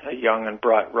young and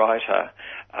bright writer.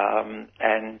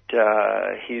 And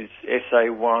his essay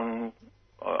won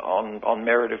on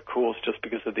merit, of course, just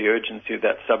because of the urgency of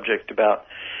that subject about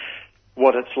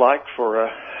what it's like for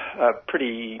a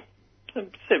pretty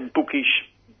bookish,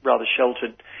 rather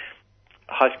sheltered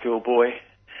high school boy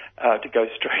to go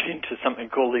straight into something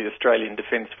called the Australian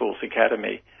Defence Force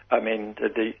Academy. I mean,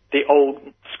 the old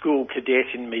school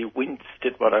cadet in me winced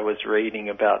at what I was reading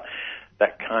about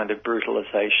that kind of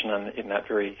brutalisation in that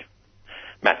very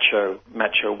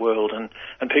macho world, and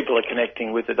people are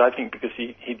connecting with it, I think, because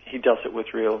he does it with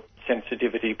real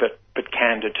sensitivity, but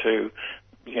candour to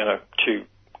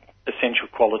essential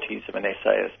qualities of an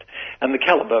essayist. And the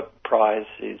Calibre Prize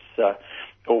is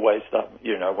always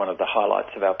one of the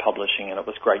highlights of our publishing, and it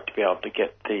was great to be able to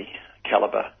get the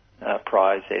Calibre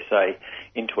Prize essay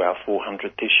into our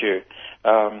 400th issue.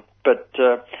 But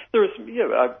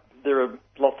there are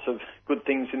lots of good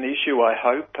things in the issue, I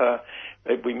hope.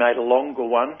 We made a longer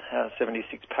one,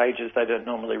 76 pages. They don't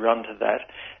normally run to that.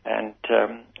 And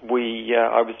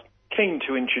I was keen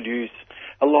to introduce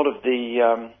a lot of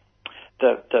the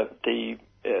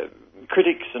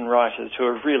critics and writers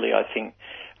who have really, I think,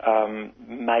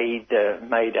 made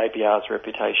ABR's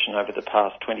reputation over the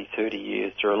past 20, 30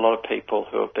 years. There are a lot of people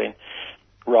who have been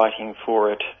writing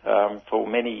for it for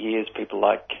many years, people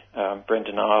like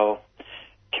Brendan Isle,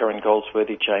 Karen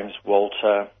Goldsworthy, James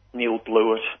Walter, Neil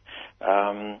Blewett,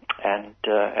 and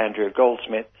Andrea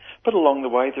Goldsmith. But along the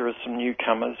way there are some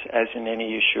newcomers, as in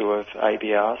any issue of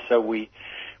ABR, so we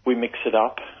mix it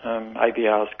up.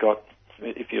 ABR's got,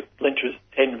 if you're interested,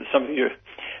 and some of your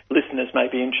listeners may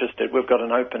be interested, we've got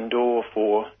an open door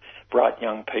for bright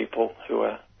young people who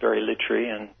are very literary,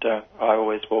 and I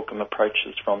always welcome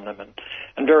approaches from them,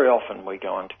 and very often we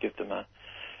go on to give them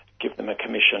a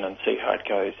commission and see how it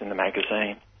goes in the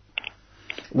magazine.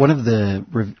 One of the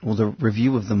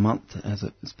review of the month, as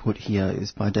it is put here,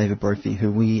 is by David Brophy,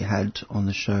 who we had on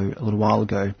the show a little while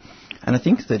ago. And I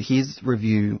think that his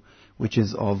review, which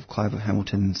is of Clive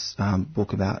Hamilton's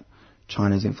book about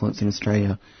China's influence in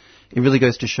Australia, it really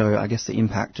goes to show, I guess, the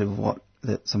impact of what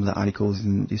some of the articles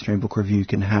in the Australian Book Review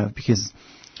can have, because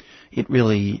it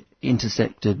really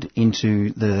intersected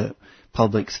into the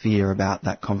public sphere about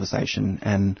that conversation,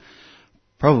 and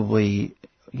probably,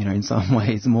 in some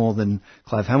ways more than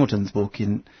Clive Hamilton's book,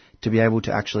 to be able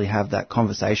to actually have that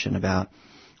conversation about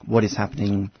what is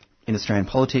happening in Australian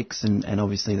politics, and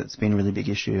obviously that's been a really big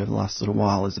issue over the last little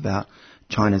while, is about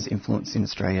China's influence in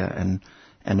Australia, and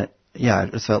I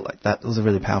just felt like that was a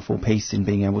really powerful piece in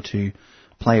being able to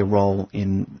play a role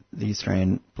in the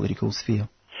Australian political sphere.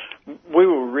 We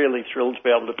were really thrilled to be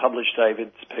able to publish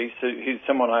David's piece. He's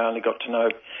someone I only got to know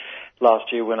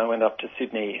last year when I went up to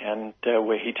Sydney, and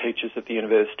where he teaches at the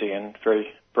university, and very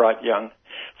bright young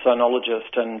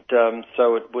sinologist, and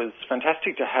so it was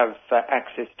fantastic to have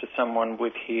access to someone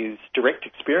with his direct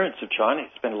experience of China. He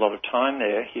spent a lot of time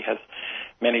there. He has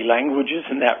many languages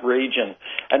in that region,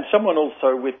 and someone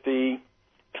also with the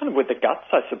guts,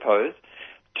 I suppose,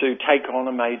 to take on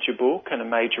a major book and a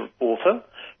major author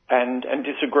and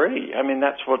disagree. I mean,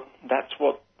 that's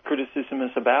what criticism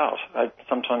is about. I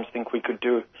sometimes think we could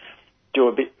do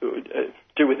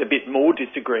with a bit more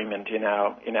disagreement in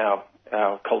our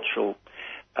cultural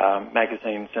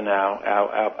magazines and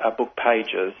our book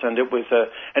pages, and it was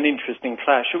an interesting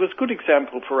clash. It was a good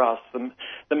example for us.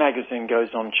 The magazine goes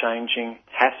on changing,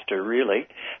 has to really,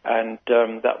 and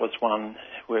that was one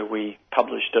where we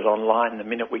published it online the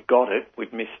minute we got it.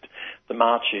 We'd missed the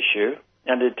March issue,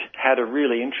 and it had a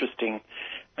really interesting,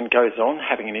 and goes on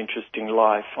having an interesting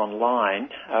life online.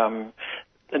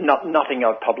 Nothing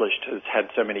I've published has had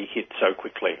so many hits so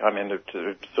quickly. I mean, it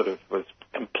sort of was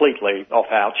completely off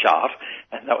our chart,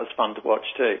 and that was fun to watch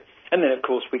too. And then, of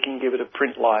course, we can give it a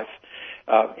print life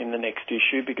in the next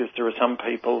issue, because there are some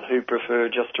people who prefer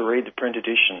just to read the print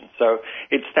edition. So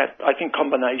it's that, I think,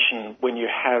 combination when you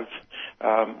have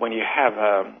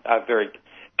a very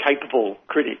capable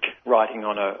critic writing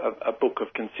on a book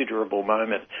of considerable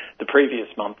moment. The previous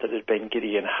month it had been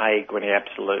Gideon Haigh when he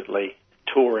absolutely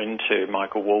tore into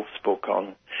Michael Wolff's book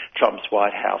on Trump's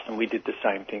White House, and we did the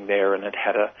same thing there, and it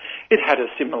had a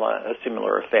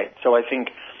similar effect. So I think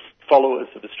followers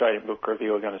of Australian Book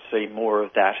Review are going to see more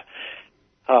of that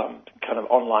kind of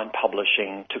online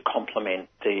publishing to complement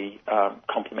the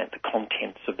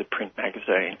contents of the print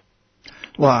magazine.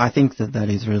 Well, I think that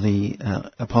is really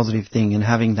a positive thing, and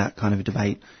having that kind of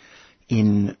debate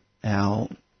in our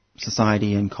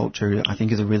society and culture, I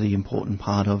think, is a really important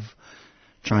part of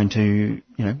trying to,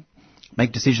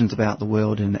 make decisions about the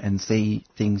world and see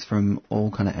things from all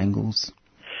kind of angles.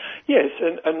 Yes,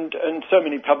 and so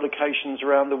many publications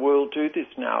around the world do this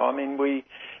now. I mean,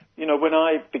 when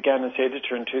I began as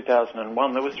editor in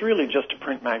 2001, there was really just a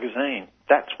print magazine.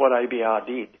 That's what ABR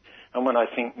did. And when I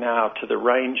think now to the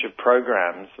range of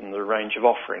programs and the range of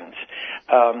offerings,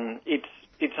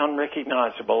 it's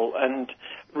unrecognisable. And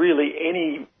really,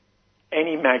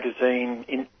 any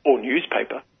magazine or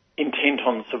newspaper intent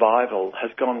on survival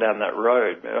has gone down that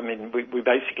road. I mean, we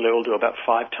basically all do about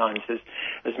 5 times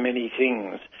as many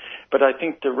things. But I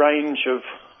think the range of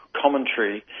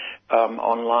commentary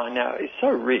online now is so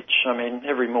rich. I mean,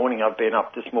 every morning I've been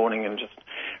up this morning and just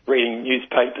reading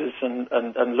newspapers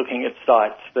and looking at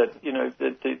sites that,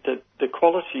 the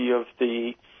quality of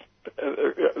the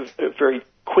very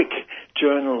quick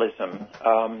journalism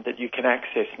that you can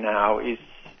access now is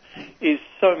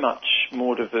so much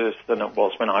more diverse than it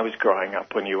was when I was growing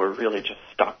up, when you were really just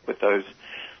stuck with the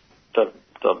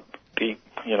big,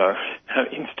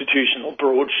 institutional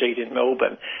broadsheet in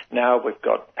Melbourne. Now we've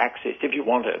got access, if you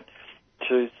want it,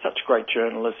 to such great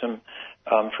journalism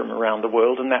from around the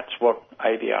world, and that's what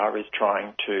ABR is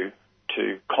trying to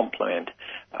complement,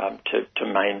 to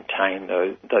maintain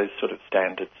those sort of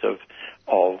standards of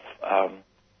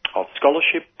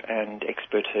scholarship and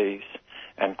expertise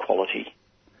and quality.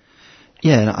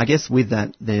 Yeah, and I guess with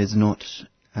that, there's not,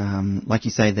 like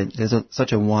you say, that there's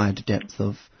such a wide depth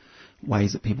of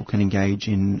ways that people can engage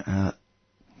in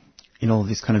all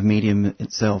this kind of medium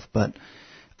itself. But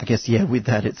I guess, with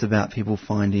that, it's about people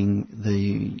finding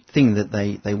the thing that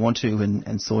they want to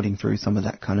and sorting through some of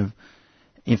that kind of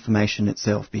information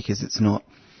itself, because it's not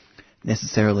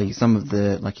necessarily some of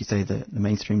the, like you say, the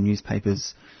mainstream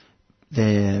newspapers,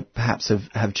 they perhaps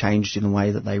have changed in the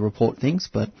way that they report things,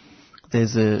 but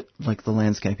there's the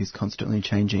landscape is constantly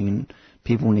changing, and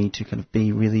people need to kind of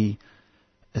be really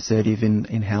assertive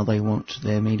in how they want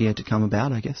their media to come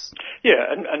about, I guess. Yeah,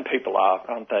 and people are,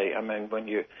 aren't they? I mean, when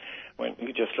you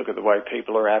just look at the way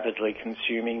people are avidly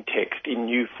consuming text in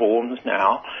new forms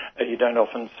now, you don't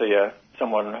often see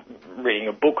someone reading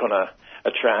a book on a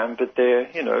tram, but they're,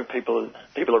 people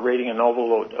are reading a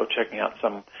novel or checking out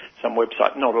some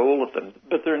website. Not all of them,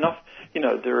 but there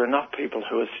are enough people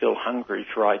who are still hungry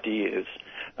for ideas,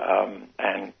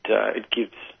 and it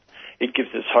gives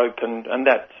us hope, and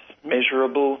that's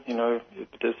measurable.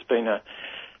 There's been at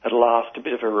last a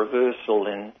bit of a reversal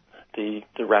in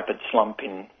the rapid slump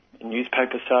in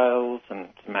newspaper sales, and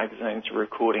the magazines are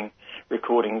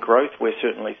recording growth. We're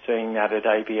certainly seeing that at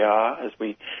ABR as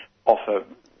we offer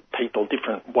people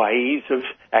different ways of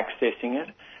accessing it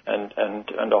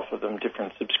and offer them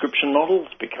different subscription models,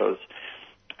 because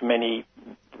many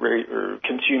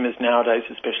consumers nowadays,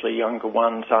 especially younger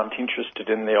ones, aren't interested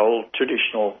in the old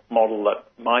traditional model that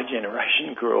my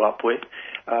generation grew up with.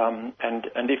 And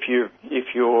if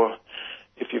you're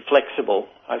flexible,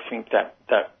 I think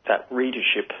that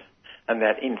readership and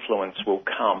that influence will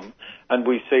come. And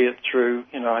we see it through,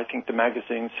 I think the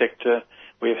magazine sector,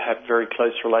 we've had very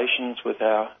close relations with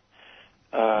the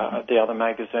other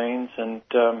magazines, and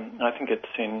I think it's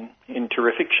in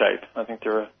terrific shape. I think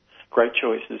there are great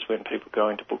choices when people go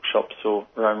into bookshops or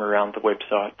roam around the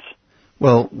websites.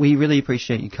 Well, we really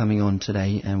appreciate you coming on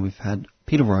today, and we've had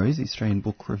Peter Rose, the Australian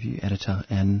Book Review editor,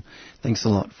 and thanks a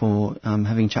lot for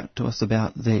having a chat to us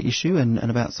about their issue and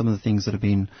about some of the things that have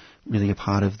been really a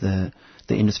part of the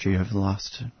industry over the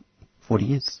last 40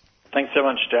 years. Thanks so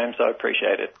much, James. I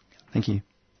appreciate it. Thank you.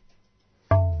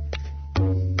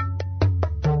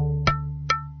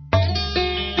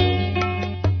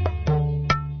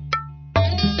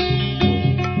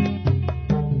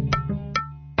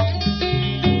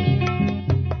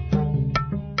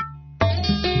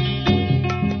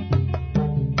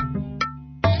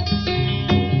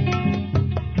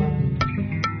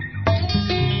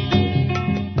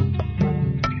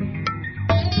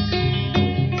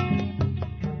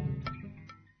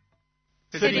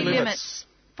 City Limits,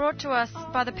 brought to us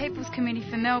by the People's Committee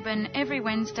for Melbourne every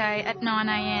Wednesday at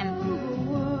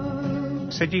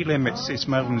 9am. City Limits is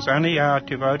Melbourne's only hour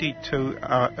devoted to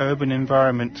our urban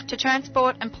environment, To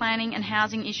transport and planning and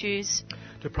housing issues,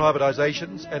 to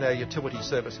privatisations and our utility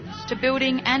services, to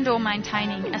building and or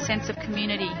maintaining a sense of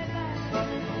community.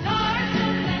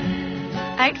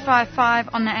 855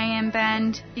 on the AM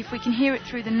band, if we can hear it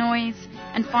through the noise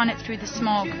and find it through the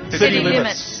smog. City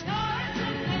Limits.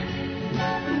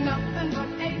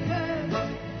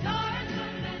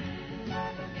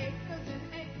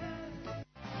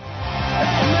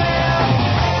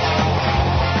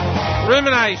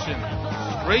 Rumination,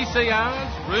 3CR's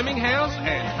Rooming House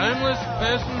and Homeless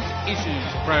Persons Issues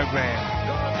program,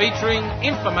 featuring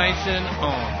information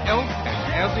on health and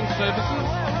housing services,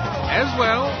 as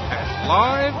well as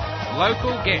live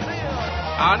local guests,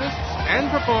 artists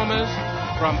and performers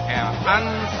from our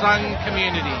unsung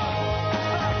community.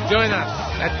 Join us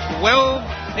at 12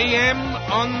 p.m.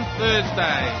 on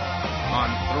Thursday on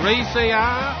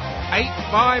 3CR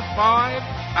 855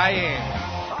 AM.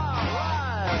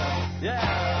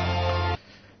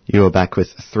 You are back with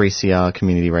 3CR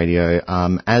Community Radio.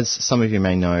 As some of you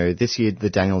may know, this year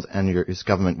the Daniel Andrews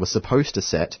government was supposed to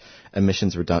set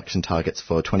emissions reduction targets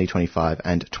for 2025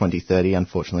 and 2030.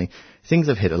 Unfortunately, things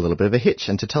have hit a little bit of a hitch.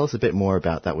 And to tell us a bit more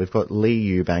about that, we've got Lee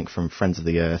Eubank from Friends of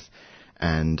the Earth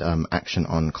and Action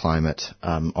on Climate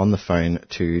on the phone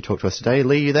to talk to us today.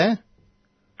 Lee, you there?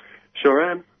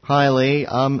 Sure am. Hi, Lee.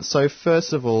 So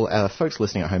first of all, folks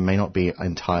listening at home may not be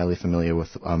entirely familiar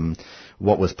with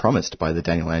what was promised by the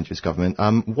Daniel Andrews government.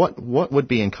 What would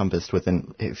be encompassed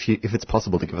within, if it's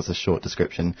possible to give us a short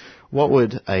description, what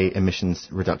would a emissions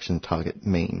reduction target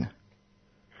mean?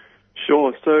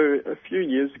 Sure. So a few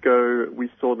years ago,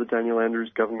 we saw the Daniel Andrews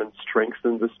government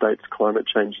strengthen the state's climate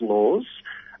change laws,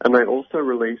 and they also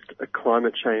released a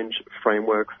climate change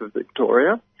framework for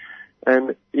Victoria.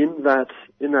 And in that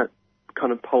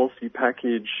kind of policy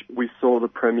package, we saw the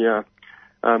Premier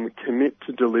commit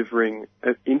to delivering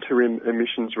interim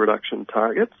emissions reduction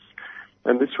targets.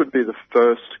 And this would be the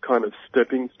first kind of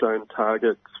stepping stone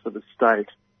targets for the state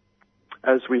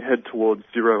as we head towards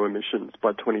zero emissions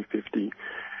by 2050.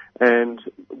 And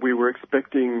we were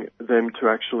expecting them to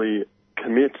actually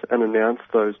commit and announce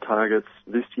those targets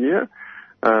this year.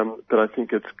 But I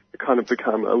think it's kind of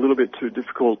become a little bit too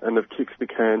difficult and have kicked the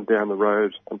can down the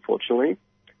road, unfortunately.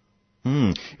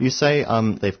 You say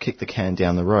they've kicked the can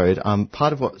down the road.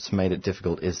 Part of what's made it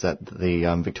difficult is that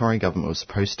the Victorian government was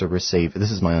supposed to receive, this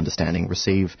is my understanding,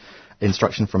 receive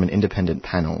instruction from an independent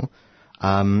panel.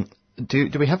 Do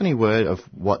we have any word of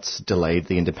what's delayed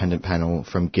the independent panel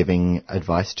from giving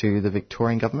advice to the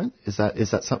Victorian government? Is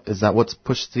that what's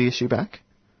pushed the issue back?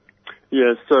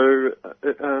 Yeah, so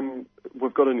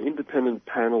we've got an independent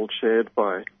panel chaired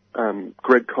by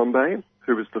Greg Combet,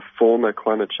 who was the former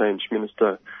climate change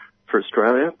minister for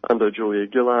Australia under Julia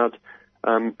Gillard.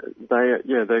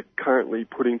 They're currently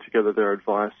putting together their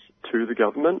advice to the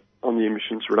government on the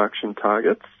emissions reduction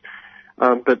targets.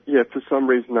 But for some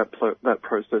reason that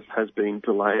process has been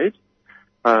delayed.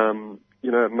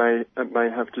 It may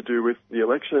have to do with the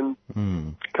election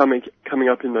coming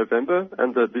up in November,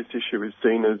 and that this issue is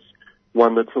seen as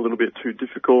one that's a little bit too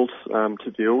difficult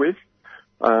to deal with.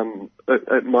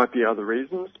 It might be other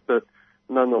reasons, but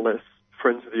nonetheless,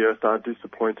 Friends of the Earth are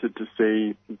disappointed to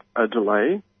see a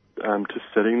delay to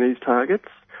setting these targets.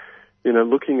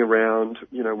 Looking around,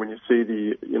 when you see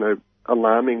the,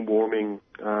 alarming warming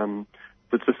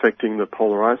that's affecting the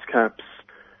polar ice caps,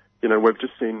 we've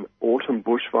just seen autumn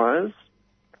bushfires.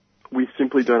 We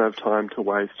simply don't have time to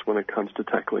waste when it comes to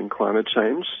tackling climate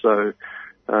change. So,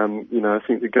 I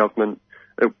think the government,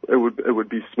 it would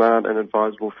be smart and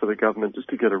advisable for the government just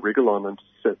to get a wriggle on and to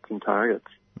set some targets.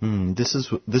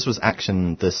 This was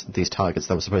action. These targets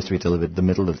that were supposed to be delivered the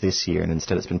middle of this year, and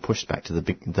instead it's been pushed back to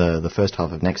the first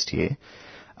half of next year.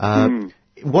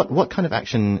 What kind of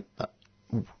action,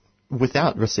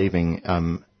 without receiving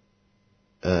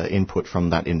input from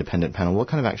that independent panel, what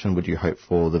kind of action would you hope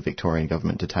for the Victorian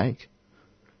government to take?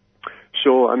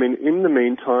 Sure. I mean, in the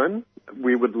meantime,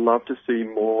 we would love to see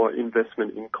more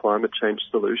investment in climate change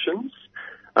solutions.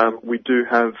 We do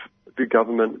have the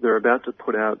government, they're about to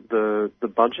put out the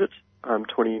budget,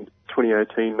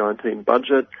 2018-19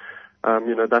 budget.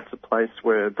 That's a place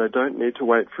where they don't need to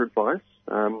wait for advice.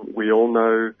 We all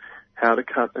know how to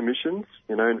cut emissions,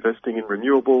 investing in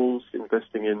renewables,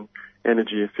 investing in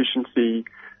energy efficiency.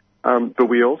 But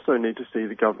we also need to see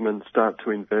the government start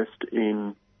to invest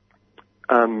in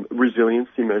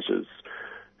resiliency measures.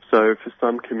 So for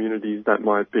some communities, that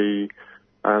might be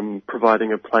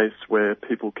providing a place where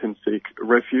people can seek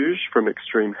refuge from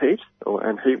extreme heat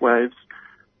and heat waves.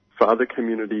 For other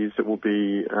communities, it will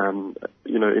be,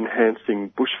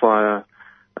 enhancing bushfire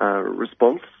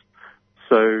response.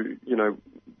 So,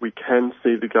 we can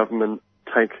see the government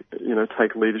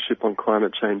take leadership on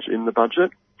climate change in the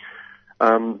budget.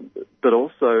 But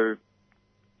also,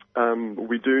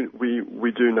 we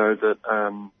do know that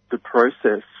the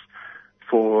process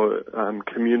for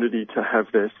community to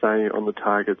have their say on the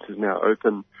targets is now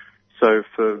open. So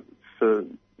for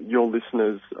your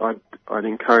listeners, I'd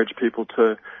encourage people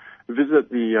to visit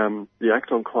the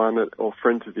Act on Climate or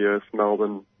Friends of the Earth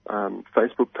Melbourne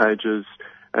Facebook pages,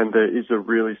 and there is a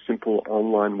really simple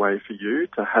online way for you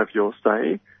to have your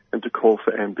say and to call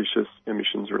for ambitious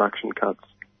emissions reduction cuts.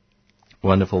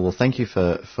 Wonderful. Well, thank you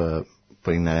for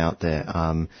putting that out there.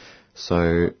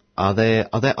 So are there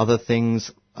other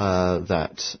things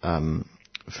that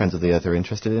Friends of the Earth are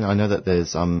interested in? I know that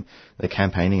there's the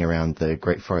campaigning around the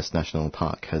Great Forest National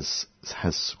Park has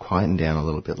quietened down a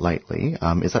little bit lately.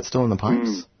 Is that still in the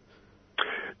pipes?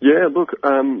 Yeah, look,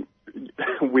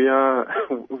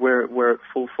 we're at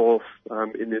full force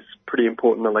in this pretty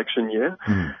important election year.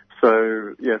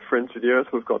 So yeah, Friends of the Earth,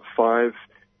 we've got 5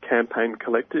 campaign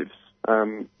collectives.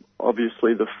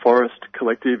 Obviously, the Forest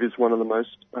Collective is one of the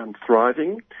most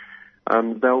thriving.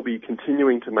 They'll be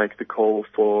continuing to make the call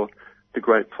for the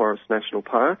Great Forest National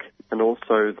Park and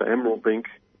also the Emerald Link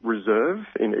Reserve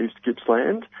in East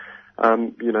Gippsland.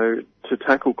 To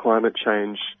tackle climate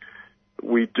change,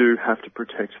 we do have to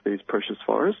protect these precious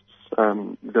forests.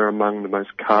 They're among the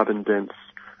most carbon dense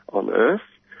on Earth.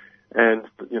 And,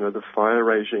 the fire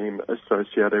regime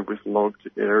associated with logged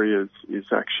areas is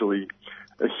actually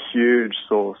a huge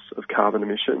source of carbon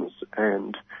emissions.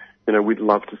 And, we'd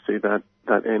love to see that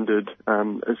ended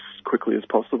as quickly as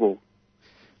possible.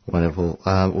 Wonderful.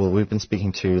 Well, we've been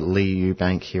speaking to Lee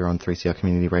Eubank here on 3CR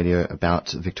Community Radio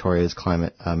about Victoria's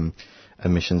climate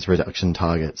emissions reduction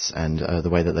targets and the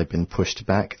way that they've been pushed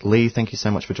back. Lee, thank you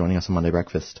so much for joining us on Monday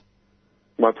Breakfast.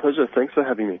 My pleasure. Thanks for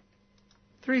having me.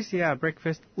 3CR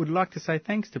Breakfast would like to say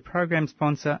thanks to program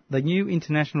sponsor, the New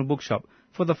International Bookshop,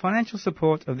 for the financial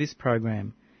support of this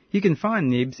program. You can find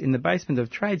Nibs in the basement of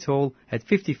Trades Hall at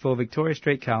 54 Victoria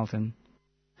Street, Carlton.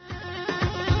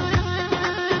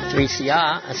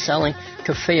 3CR are selling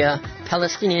keffiyeh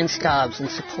Palestinian scarves in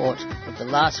support of the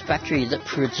last factory that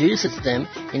produces them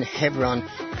in Hebron,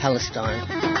 Palestine.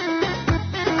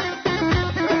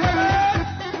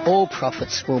 All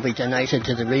profits will be donated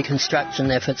to the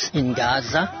reconstruction efforts in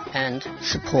Gaza and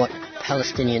support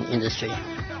Palestinian industry.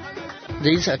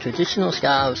 These are traditional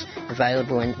scarves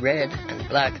available in red and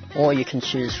black, or you can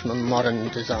choose from a modern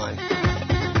design.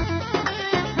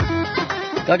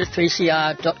 Go to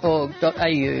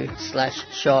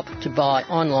 3cr.org.au/shop to buy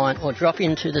online or drop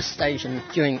into the station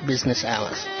during business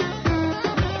hours.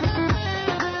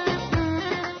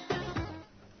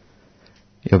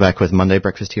 You're back with Monday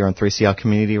Breakfast here on 3CR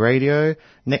Community Radio.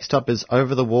 Next up is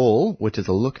Over the Wall, which is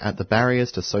a look at the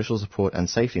barriers to social support and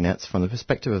safety nets from the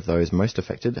perspective of those most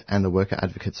affected and the worker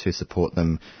advocates who support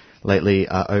them. Lately,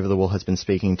 Over the Wall has been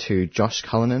speaking to Josh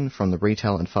Cullinan from the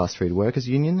Retail and Fast Food Workers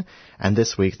Union, and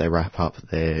this week they wrap up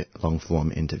their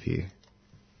long-form interview.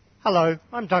 Hello,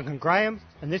 I'm Duncan Graham,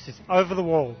 and this is Over the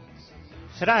Wall.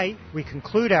 Today, we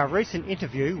conclude our recent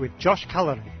interview with Josh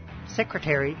Cullinan,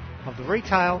 Secretary of the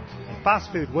Retail and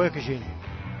Fast Food Workers Union.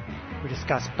 We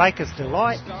discuss Baker's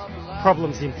Delight,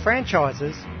 problems in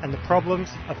franchises, and the problems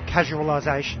of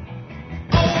casualisation.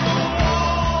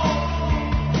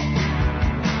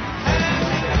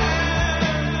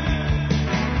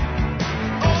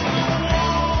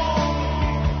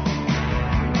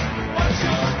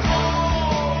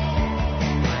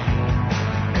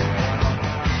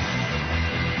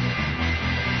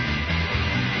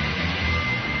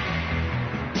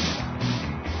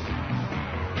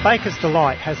 Baker's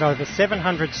Delight has over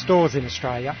 700 stores in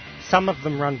Australia, some of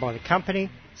them run by the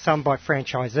company, some by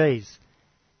franchisees.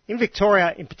 In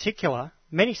Victoria in particular,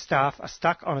 many staff are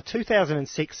stuck on a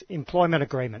 2006 employment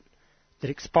agreement. that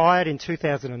expired in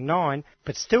 2009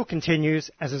 but still continues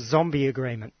as a zombie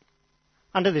agreement.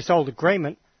 Under this old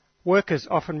agreement, workers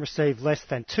often receive less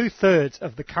than 2/3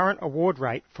 of the current award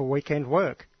rate for weekend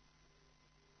work.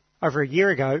 Over a year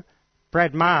ago,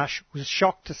 Brad Marsh was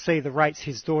shocked to see the rates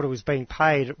his daughter was being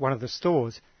paid at one of the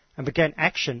stores and began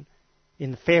action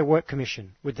in the Fair Work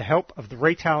Commission with the help of the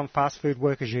Retail and Fast Food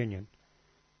Workers Union.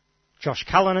 Josh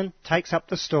Cullinan takes up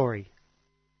the story.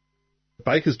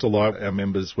 Baker's Delight, our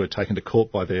members were taken to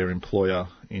court by their employer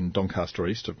in Doncaster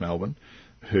East of Melbourne,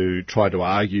 who tried to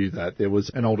argue that there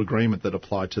was an old agreement that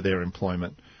applied to their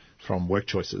employment from Work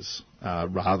Choices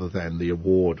rather than the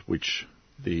award which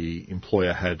the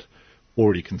employer had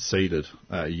already conceded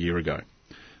a year ago.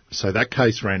 So that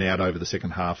case ran out over the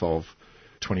second half of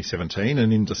 2017,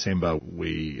 and in December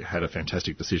we had a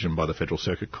fantastic decision by the Federal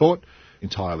Circuit Court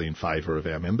entirely in favour of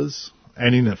our members,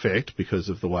 and in effect, because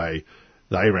of the way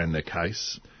they ran their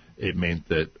case, it meant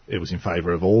that it was in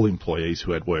favour of all employees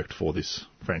who had worked for this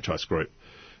franchise group.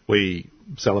 We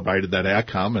celebrated that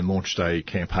outcome and launched a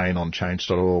campaign on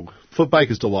change.org for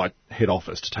Baker's Delight head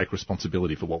office to take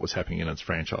responsibility for what was happening in its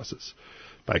franchises.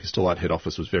 Baker's Delight head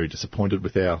office was very disappointed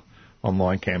with our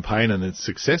online campaign and its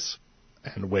success,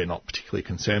 and we're not particularly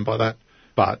concerned by that.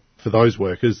 But for those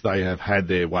workers, they have had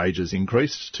their wages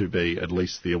increased to be at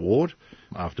least the award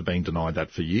after being denied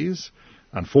that for years.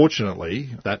 Unfortunately,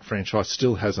 that franchise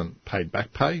still hasn't paid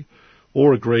back pay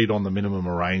or agreed on the minimum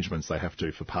arrangements they have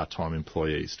to for part-time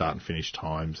employees, start and finish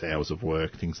times, hours of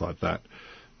work, things like that.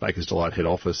 Baker's Delight head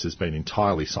office has been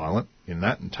entirely silent in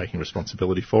that and taking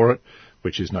responsibility for it,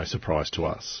 which is no surprise to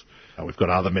us. We've got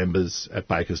other members at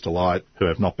Baker's Delight who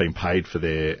have not been paid for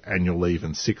their annual leave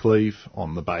and sick leave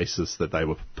on the basis that they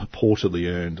were purportedly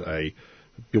earned a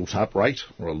built-up rate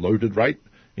or a loaded rate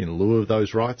in lieu of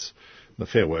those rights. The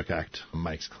Fair Work Act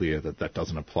makes clear that that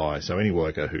doesn't apply. So any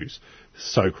worker who's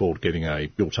so-called getting a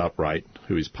built-up rate,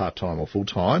 who is part-time or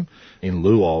full-time, in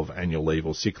lieu of annual leave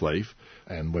or sick leave,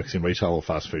 and works in retail or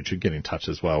fast food, should get in touch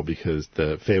as well, because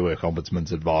the Fair Work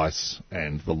Ombudsman's advice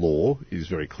and the law is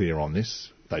very clear on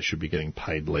this. They should be getting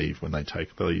paid leave when they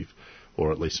take leave,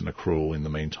 or at least an accrual in the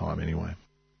meantime anyway.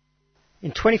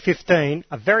 In 2015,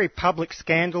 a very public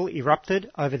scandal erupted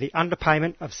over the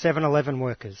underpayment of 7-Eleven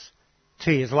workers.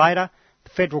 2 years later, the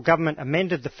federal government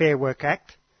amended the Fair Work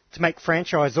Act to make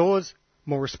franchisors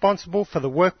more responsible for the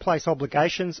workplace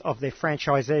obligations of their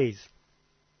franchisees.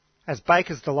 As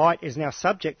Baker's Delight is now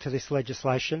subject to this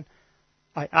legislation,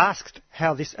 I asked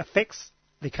how this affects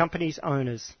the company's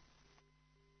owners.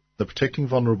 The Protecting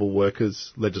Vulnerable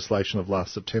Workers legislation of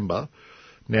last September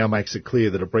now makes it clear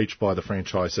that a breach by the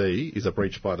franchisee is a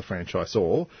breach by the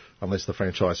franchisor unless the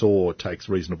franchisor takes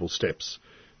reasonable steps.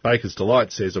 Baker's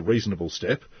Delight says a reasonable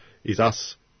step is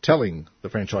us telling the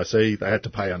franchisee they had to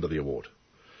pay under the award.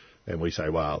 And we say,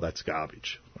 wow, that's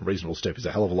garbage. A reasonable step is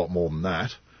a hell of a lot more than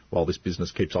that while this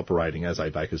business keeps operating as a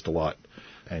Baker's Delight,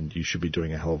 and you should be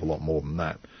doing a hell of a lot more than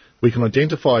that. We can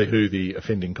identify who the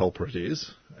offending culprit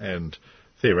is, and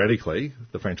theoretically,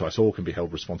 the franchisor can be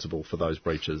held responsible for those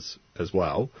breaches as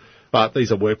well. But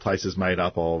these are workplaces made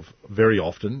up of very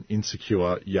often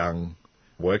insecure young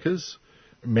workers,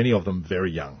 many of them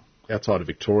very young. Outside of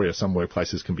Victoria, some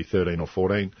workplaces can be 13 or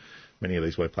 14. Many of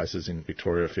these workplaces in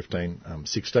Victoria are 15,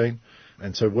 16.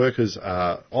 And so workers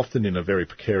are often in a very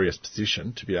precarious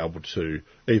position to be able to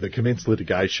either commence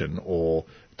litigation or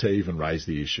to even raise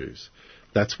the issues.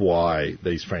 That's why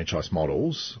these franchise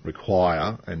models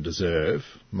require and deserve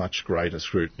much greater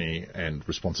scrutiny and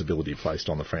responsibility placed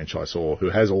on the franchisor, who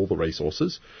has all the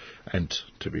resources and,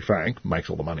 to be frank, makes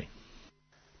all the money.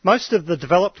 Most of the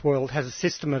developed world has a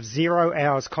system of 0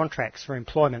 hours contracts for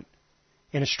employment.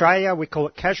 In Australia, we call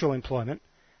it casual employment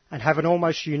and have an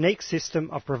almost unique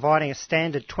system of providing a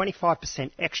standard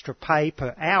 25% extra pay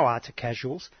per hour to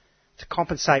casuals to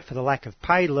compensate for the lack of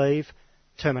paid leave,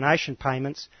 termination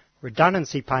payments,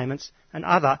 redundancy payments and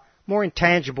other more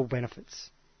intangible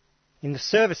benefits. In the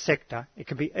service sector, it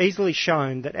can be easily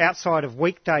shown that outside of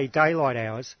weekday daylight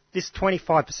hours, this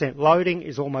 25% loading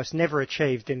is almost never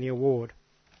achieved in the award.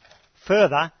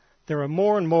 Further, there are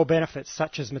more and more benefits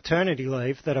such as maternity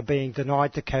leave that are being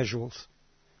denied to casuals.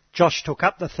 Josh took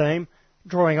up the theme,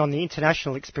 drawing on the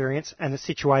international experience and the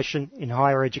situation in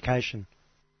higher education.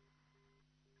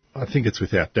 I think it's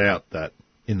without doubt that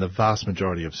in the vast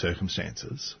majority of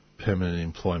circumstances, permanent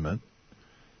employment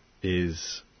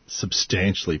is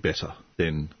substantially better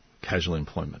than casual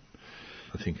employment.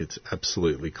 I think it's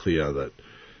absolutely clear that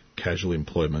casual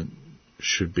employment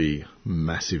should be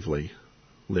massively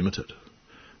limited.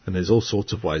 And there's all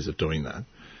sorts of ways of doing that.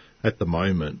 At the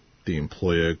moment, the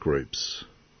employer groups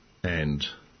and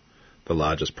the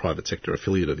largest private sector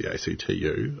affiliate of the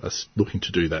ACTU, are looking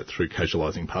to do that through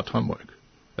casualising part-time work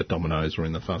at Domino's or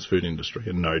in the fast food industry,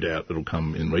 and no doubt it'll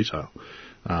come in retail.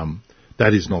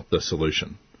 That is not the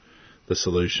solution. The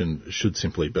solution should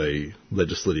simply be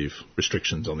legislative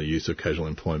restrictions on the use of casual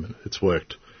employment. It's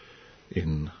worked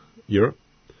in Europe.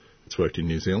 It's worked in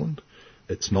New Zealand.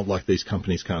 It's not like these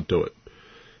companies can't do it.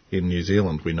 In New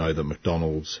Zealand, we know that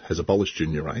McDonald's has abolished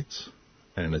junior rates,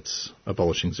 and it's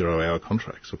abolishing zero-hour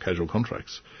contracts or casual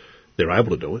contracts. They're able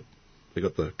to do it. They've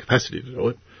got the capacity to do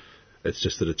it. It's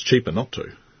just that it's cheaper not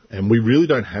to. And we really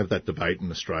don't have that debate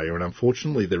in Australia, and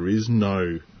unfortunately there is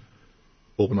no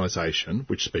organisation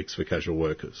which speaks for casual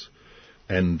workers.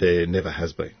 And there never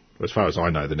has been. As far as I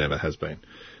know, there never has been.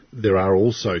 There are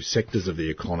also sectors of the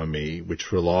economy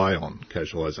which rely on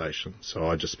casualisation. So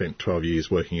I just spent 12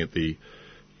 years working at the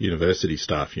University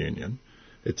Staff Union.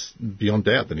 It's beyond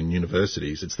doubt that in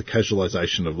universities it's the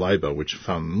casualisation of labour which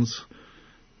funds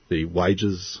the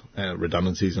wages,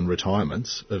 redundancies and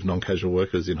retirements of non-casual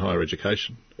workers in higher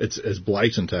education. It's as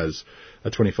blatant as a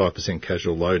 25%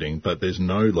 casual loading, but there's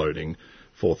no loading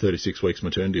for 36 weeks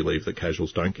maternity leave that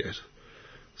casuals don't get.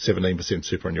 17%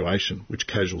 superannuation, which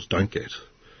casuals don't get.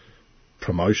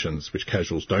 Promotions, which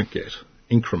casuals don't get.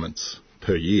 Increments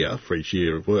per year for each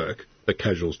year of work that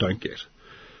casuals don't get.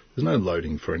 There's no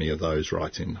loading for any of those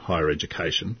rights in higher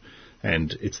education,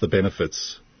 and it's the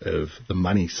benefits of the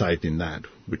money saved in that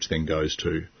which then goes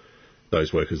to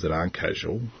those workers that aren't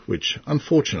casual, which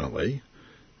unfortunately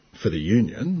for the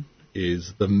union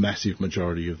is the massive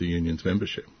majority of the union's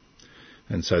membership.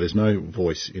 And so there's no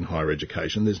voice in higher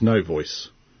education, there's no voice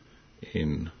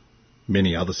in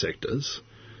many other sectors,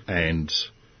 and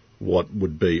what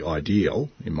would be ideal,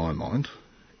 in my mind,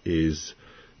 is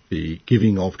the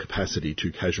giving of capacity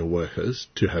to casual workers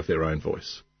to have their own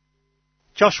voice.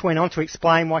 Josh went on to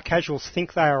explain why casuals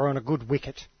think they are on a good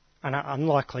wicket and are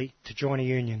unlikely to join a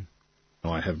union.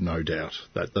 I have no doubt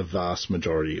that the vast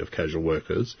majority of casual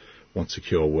workers want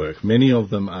secure work. Many of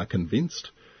them are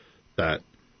convinced that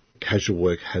casual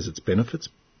work has its benefits,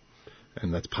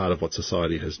 and that's part of what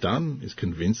society has done, is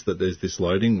convinced that there's this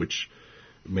loading which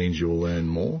means you will earn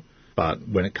more. But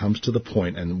when it comes to the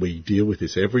point, and we deal with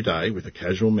this every day with a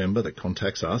casual member that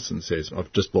contacts us and says,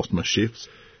 I've just lost my shifts,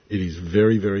 it is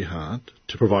very, very hard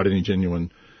to provide any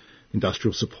genuine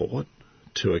industrial support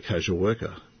to a casual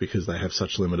worker because they have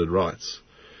such limited rights.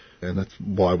 And that's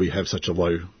why we have such a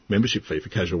low membership fee for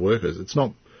casual workers. It's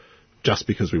not just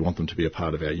because we want them to be a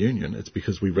part of our union. It's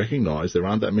because we recognise there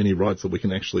aren't that many rights that we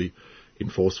can actually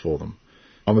enforce for them.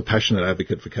 I'm a passionate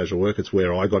advocate for casual work. It's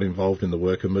where I got involved in the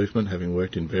worker movement, having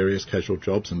worked in various casual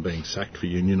jobs and being sacked for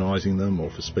unionising them or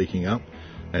for speaking up.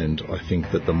 And I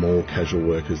think that the more casual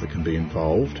workers that can be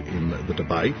involved in the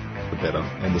debate, the better.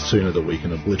 And the sooner that we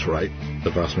can obliterate the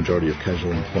vast majority of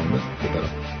casual employment, the better.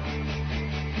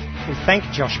 We thank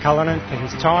Josh Cullinan for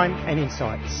his time and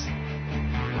insights.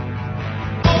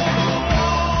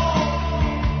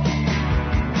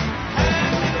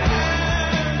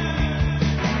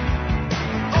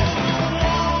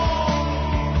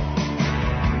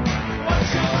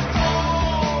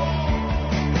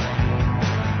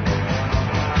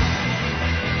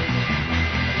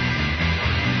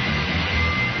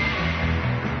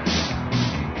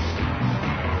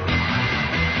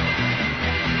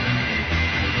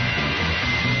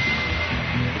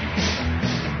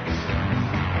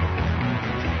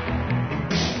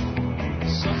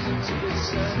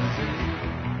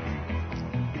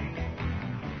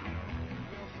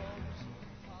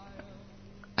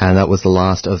 And that was the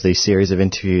last of the series of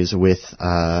interviews with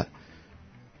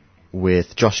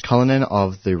Josh Cullinan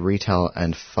of the Retail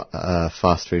and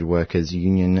Fast Food Workers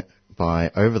Union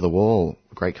by Over the Wall.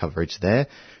 Great coverage there.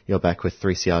 You're back with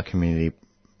 3CR Community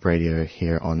Radio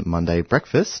here on Monday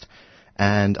Breakfast.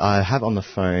 And I have on the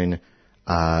phone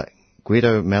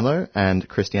Guido Mello and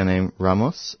Cristiane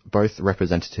Ramos, both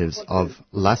representatives of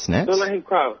LASNET.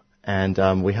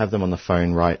 And we have them on the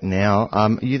phone right now. Are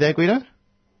you there, Guido?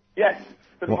 Yes.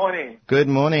 Good morning. Good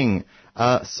morning.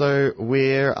 So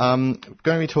we're going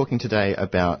to be talking today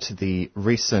about the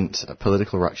recent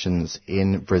political ructions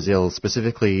in Brazil,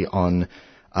 specifically on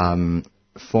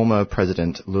former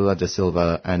President Lula da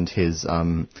Silva and his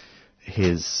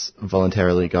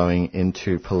voluntarily going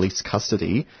into police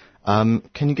custody. Can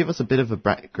you give us a bit of a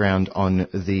background on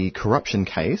the corruption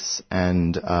case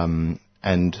and the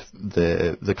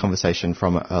conversation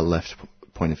from a left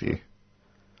point of view?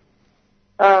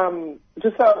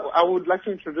 I would like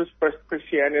to introduce first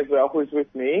Cristiane as well, who is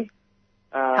with me.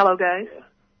 Hello, guys.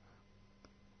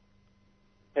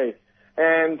 Hey.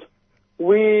 And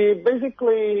we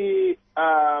basically,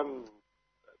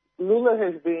 Lula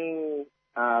has been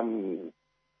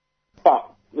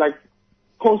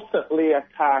constantly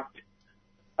attacked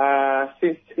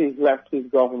since he's left his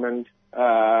government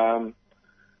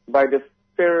by the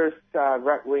fierce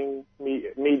right-wing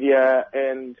media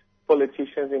and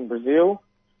politicians in Brazil.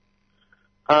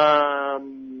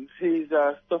 He's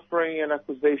suffering an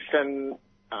accusation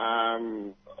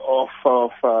of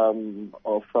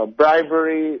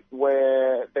bribery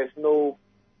where there's no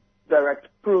direct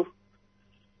proof,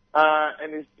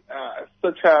 and it's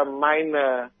such a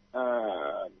minor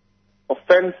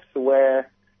offense where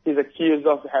he's accused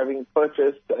of having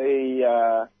purchased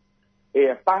a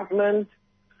apartment,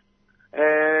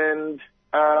 and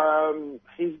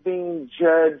he's being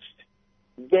judged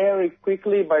very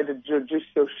quickly by the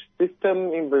judicial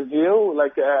system in Brazil,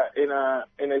 in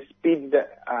a speed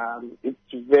that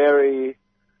it's very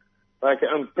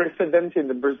unprecedented in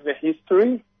the Brazilian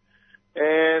history.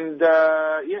 And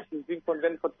yes, he's been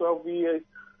condemned for 12 years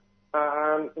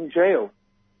in jail.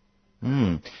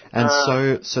 And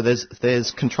so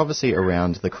there's controversy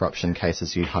around the corruption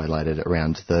cases you highlighted,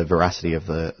 around the veracity of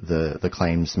the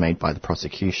claims made by the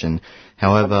prosecution.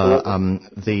 However,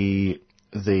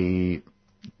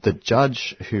 the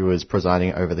judge who was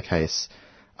presiding over the case,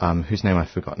 whose name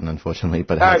I've forgotten, unfortunately,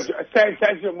 but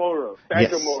Sergio Moro.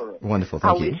 Yes, Moro. Wonderful,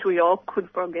 thank you. I wish we all could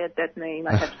forget that name,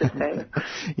 I have to say.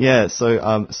 Yeah,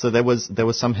 so there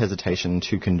was some hesitation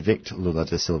to convict Lula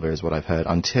da Silva, is what I've heard,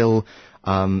 until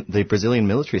the Brazilian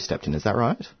military stepped in. Is that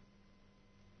right?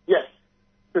 Yes.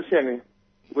 Cristiane,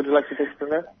 would you like to take it from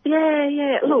there?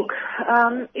 Yeah. Look,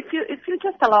 if you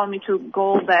just allow me to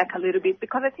go back a little bit,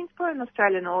 because I think for an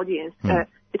Australian audience,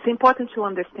 it's important to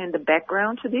understand the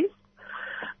background to this.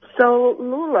 So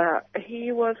Lula,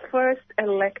 he was first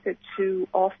elected to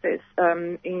office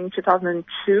in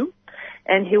 2002,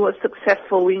 and he was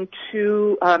successful in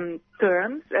 2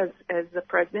 terms as the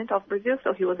president of Brazil.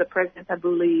 So he was the president, I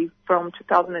believe, from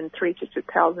 2003 to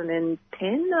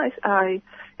 2010,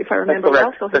 if I remember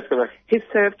well. So he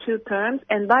served 2 terms,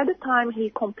 and by the time he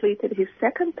completed his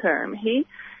 2nd term, he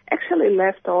actually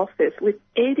left office with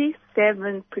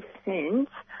 87%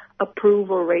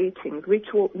 approval ratings, which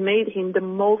made him the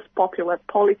most popular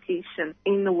politician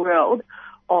in the world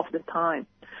of the time.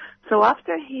 So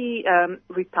after he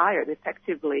retired,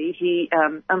 effectively,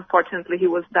 unfortunately, he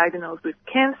was diagnosed with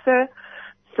cancer.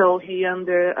 So he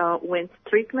underwent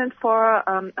treatment for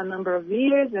a number of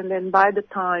years, and then by the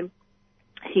time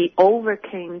he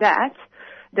overcame that,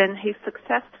 then his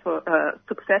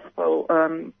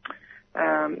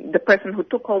the person who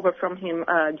took over from him,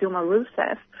 Dilma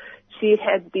Rousseff, she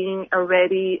had been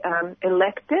already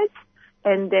elected,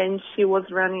 and then she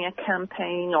was running a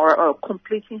campaign or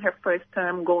completing her first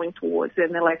term going towards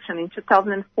an election in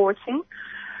 2014,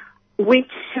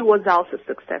 which she was also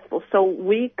successful. So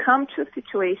we come to a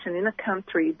situation in a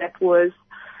country that was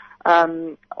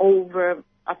over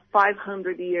a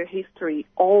 500-year history,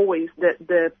 always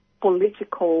the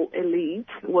political elite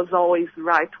was always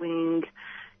right-wing.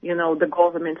 You know, the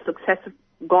successive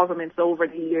governments over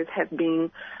the years have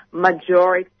been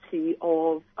majority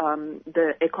of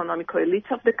the economical elite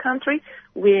of the country.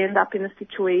 We end up in a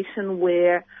situation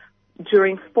where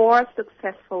during 4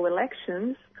 successful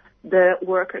elections, the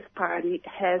Workers' Party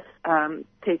has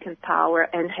taken power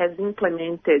and has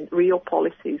implemented real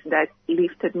policies that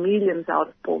lifted millions out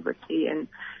of poverty and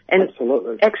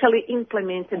actually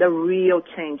implemented a real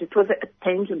change. It was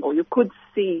tangible. You could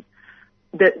see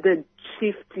the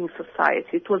shift in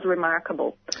society. It was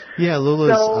remarkable. Yeah,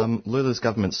 Lula's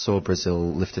government saw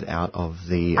Brazil lifted out of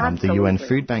the UN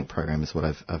Food Bank program, is what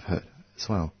I've heard as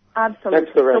well.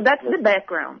 Absolutely. So that's the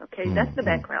background, okay? That's the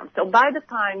background. So by the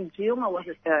time Dilma was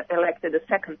elected a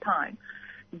 2nd time,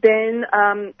 then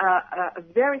a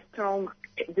very strong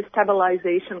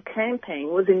destabilization campaign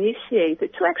was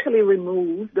initiated to actually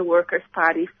remove the Workers'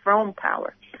 Party from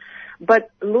power.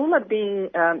 But Lula being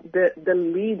the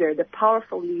leader, the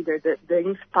powerful leader, the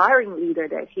inspiring leader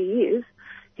that he is,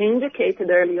 he indicated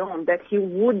early on that he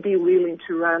would be willing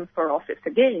to run for office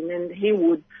again, and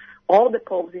all the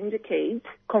polls indicate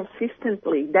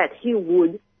consistently that he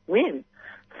would win.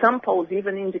 Some polls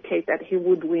even indicate that he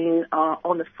would win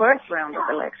on the first round of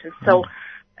elections. So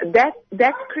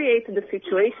that created the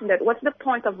situation that what's the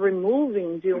point of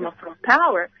removing Dilma from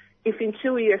power if in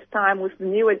 2 years' time, with the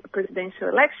new presidential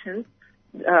elections,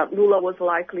 Lula was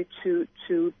likely to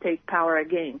take power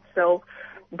again. So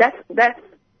that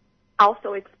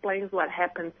also explains what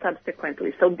happened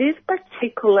subsequently. So this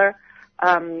particular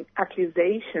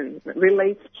accusation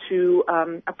relates to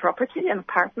a property, an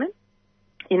apartment,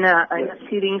 in a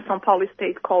city in São Paulo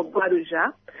state called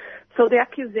Guarujá. So the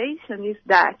accusation is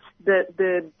that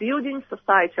the building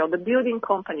society or the building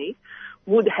company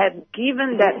would have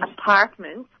given that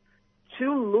apartment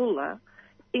to Lula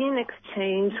in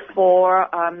exchange for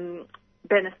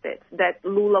benefits that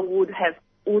Lula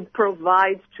would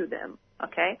provide to them.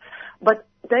 Okay, but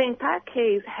the entire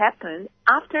case happened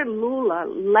after Lula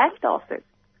left office.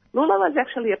 Lula was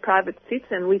actually a private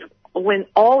citizen when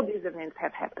all these events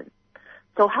have happened.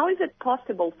 So how is it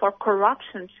possible for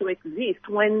corruption to exist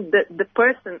when the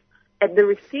person at the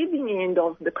receiving end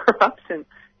of the corruption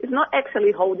is not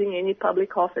actually holding any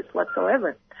public office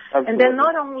whatsoever? Absolutely. And then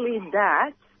not only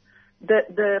that,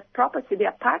 the property, the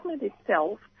apartment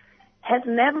itself, has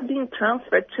never been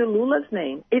transferred to Lula's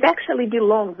name. It actually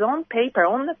belongs on paper,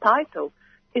 on the title.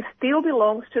 It still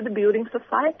belongs to the building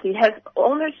society.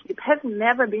 Ownership has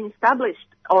never been established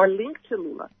or linked to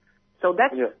Lula. So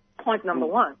that's point number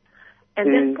one.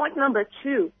 And then point number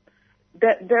two,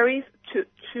 that there is,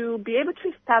 to be able to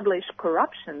establish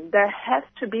corruption, there has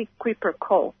to be quid pro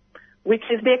quo, which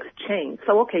is the exchange.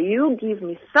 So, okay, you give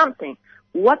me something.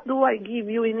 What do I give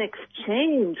you in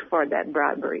exchange for that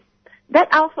bribery?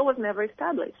 That also was never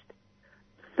established.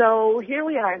 So here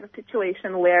we are in a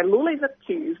situation where Lula is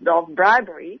accused of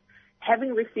bribery,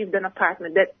 having received an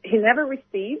apartment that he never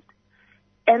received,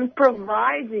 and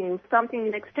providing something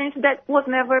in exchange that was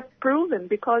never proven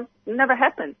because it never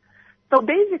happened. So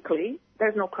basically,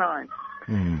 there's no crime.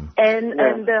 And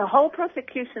the whole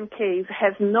prosecution case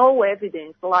has no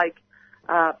evidence, like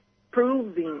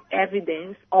proving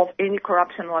evidence of any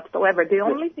corruption whatsoever. The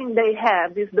only thing they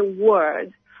have is the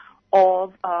word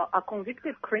of a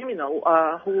convicted criminal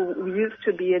who used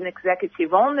to be an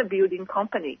executive on the building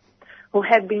company, who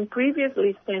had been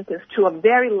previously sentenced to a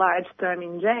very large term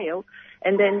in jail,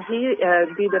 and then he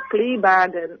did a plea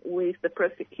bargain with the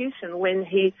prosecution when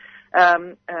he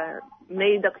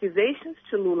made accusations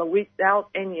to Lula without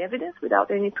any evidence,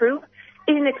 without any proof,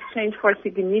 in exchange for a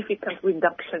significant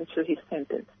reduction to his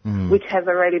sentence, which has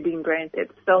already been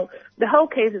granted. So the whole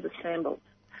case is a shambles.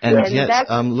 And yet,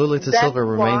 Lula da Silva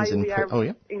remains in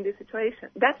in this situation.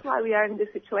 That's why we are in this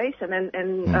situation,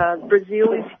 and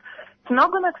Brazil is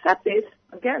not going to accept this.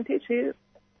 I guarantee to you.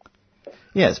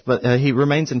 Yes, but he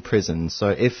remains in prison. So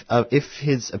if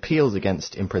his appeals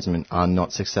against imprisonment are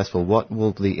not successful, what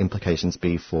will the implications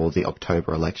be for the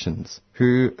October elections?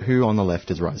 Who on the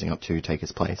left is rising up to take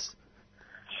his place?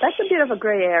 That's a bit of a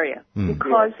grey area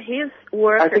because his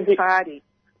Workers' Party.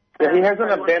 Yeah, he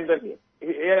hasn't abandoned.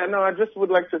 I just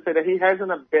would like to say that he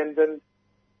hasn't abandoned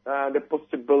the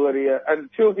possibility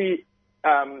until he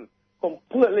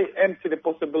completely empty the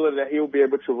possibility that he will be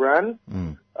able to run.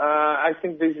 I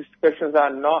think these discussions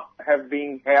have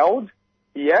been held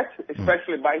yet,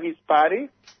 especially by his party.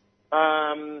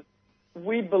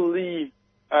 We believe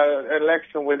an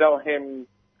election without him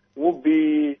would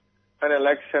be an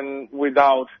election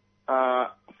without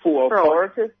full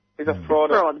authority. It's a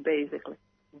fraud. Fraud, basically.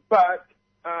 But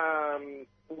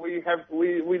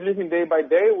we living day by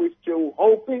day. We're still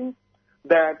hoping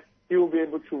that he will be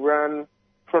able to run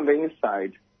from the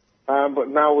inside. But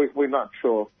now we're not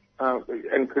sure.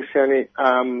 And Cristiane,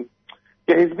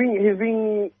 he's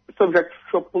being subject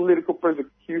to a political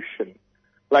persecution.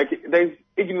 Like there's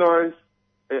ignorance.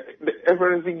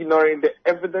 Everyone is ignoring the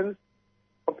evidence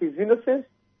of his innocence,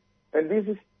 and this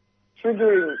is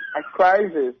triggering a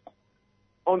crisis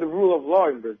on the rule of law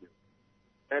in Brazil.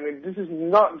 And this is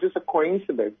not just a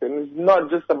coincidence, and it's not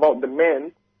just about the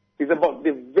man. It's about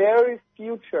the very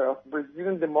future of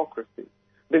Brazilian democracy,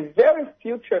 the very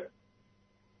future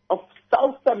of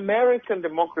South American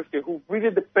democracy, who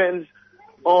really depends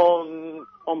on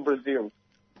Brazil's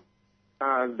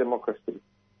democracy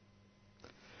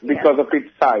because of its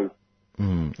size.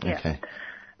 Okay.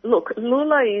 Look,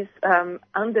 Lula is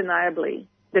undeniably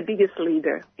the biggest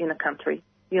leader in the country.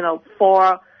 You know,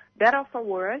 for better or for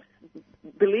worse,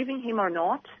 believing him or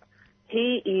not,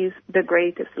 he is the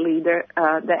greatest leader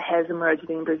that has emerged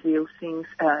in Brazil since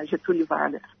Getúlio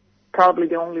Vargas. Probably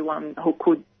the only one who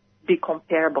could be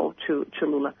comparable to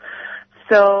Lula.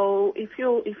 So if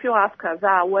you ask us,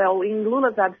 well, in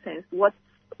Lula's absence, what's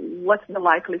the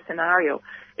likely scenario?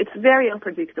 It's very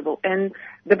unpredictable. And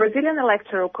the Brazilian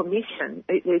Electoral Commission,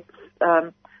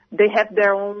 they have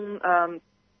their own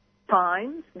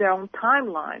times, their own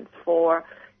timelines for,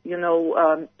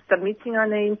 submitting our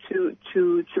name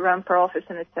to run for office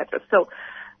and etc. So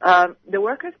the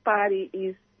Workers' Party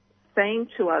is saying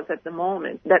to us at the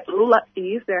moment that Lula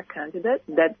is their candidate,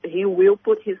 that he will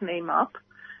put his name up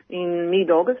in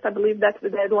mid-August, I believe that's the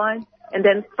deadline. And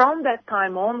then from that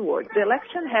time onward, the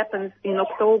election happens in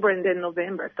October and then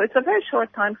November. So it's a very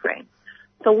short time frame.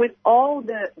 So with all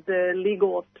the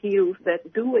legal appeals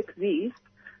that do exist,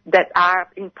 that are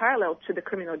in parallel to the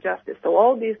criminal justice. So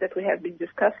all these that we have been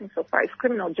discussing so far is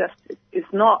criminal justice. It's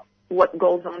not what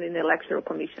goes on in the electoral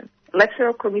commission.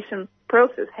 Electoral commission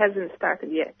process hasn't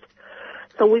started yet.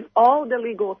 So with all the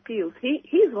legal appeals,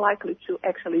 he's likely to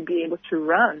actually be able to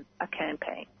run a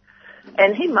campaign.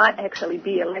 And he might actually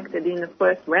be elected in the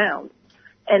first round.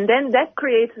 And then that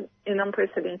creates an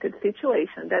unprecedented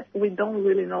situation that we don't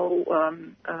really know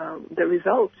the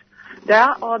results. There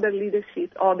are other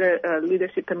leadership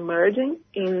emerging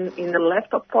in the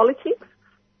left of politics,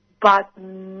 but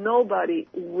nobody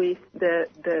with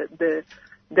the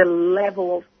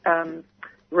level of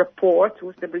rapport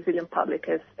with the Brazilian public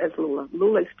as Lula.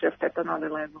 Lula is just at another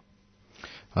level.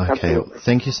 Okay, Absolutely.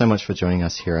 Thank you so much for joining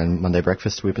us here on Monday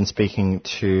Breakfast. We've been speaking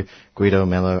to Guido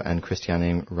Melo and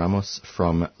Cristiane Ramos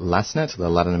from LASNET, the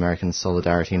Latin American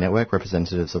Solidarity Network,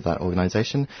 representatives of that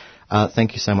organization.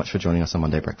 Thank you so much for joining us on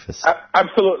Monday Breakfast.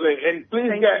 Absolutely. And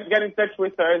please get in touch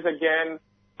with us again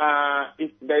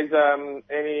if there's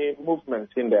any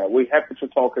movement in there. We're happy to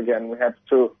talk again. We have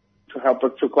to help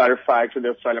to clarify to the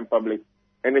Australian public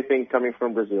anything coming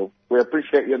from Brazil. We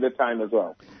appreciate your time as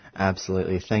well.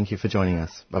 Absolutely. Thank you for joining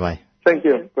us. Bye-bye. Thank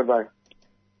you. Goodbye.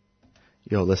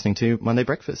 You're listening to Monday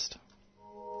Breakfast.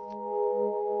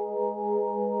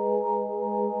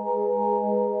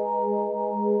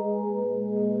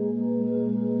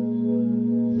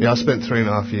 Yeah, I spent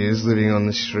 3.5 years living on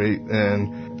the street,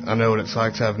 and I know what it's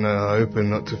like to have no hope and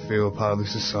not to feel a part of the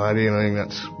society, and I think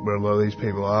that's where a lot of these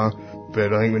people are.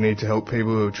 But I think we need to help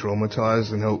people who are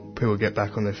traumatised and help people get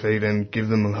back on their feet and give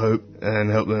them hope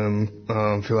and help them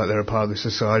feel like they're a part of the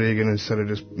society again instead of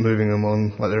just moving them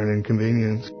on like they're an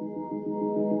inconvenience.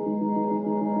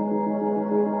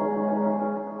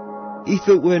 If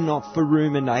it were not for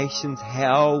ruminations,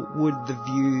 how would the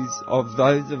views of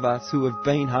those of us who have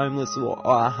been homeless or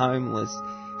are homeless,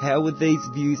 how would these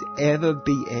views ever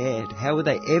be aired? How would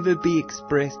they ever be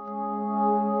expressed?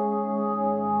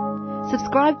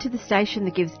 Subscribe to the station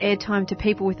that gives airtime to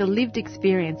people with a lived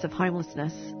experience of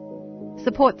homelessness.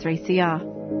 Support 3CR.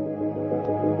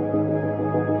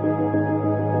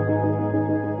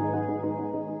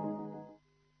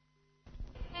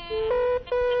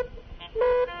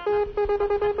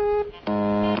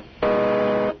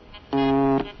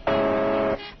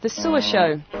 The Sewer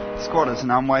Show. Squatters and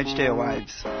unwaged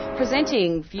airwaves.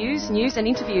 Presenting views, news and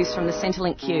interviews from the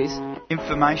Centrelink queues.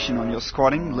 Information on your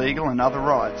squatting, legal and other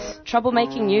rights.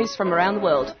 Troublemaking news from around the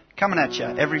world. Coming at you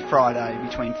every Friday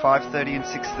between 5:30 and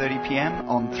 6:30 p.m.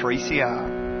 on 3CR.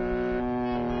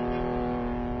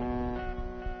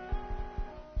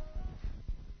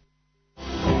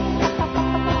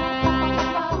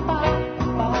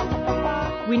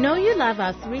 We know you love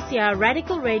our 3CR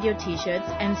Radical Radio t-shirts,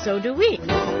 and so do we.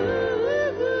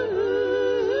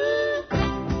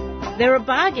 They're a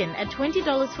bargain at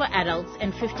 $20 for adults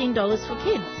and $15 for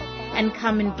kids, and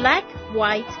come in black,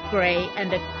 white, grey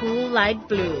and a cool light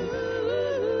blue.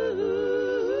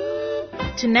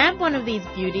 To nab one of these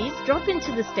beauties, drop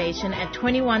into the station at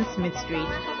 21 Smith Street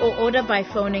or order by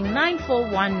phoning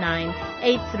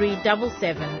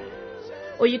 9419-8377.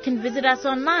 Or you can visit us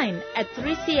online at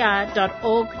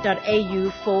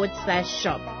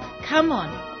 3cr.org.au/shop. Come on,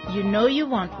 you know you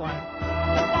want one.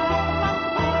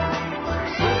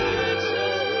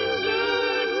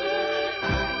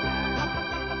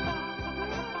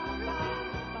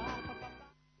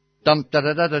 Dum da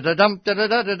da da da da dum da da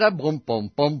da da da boom boom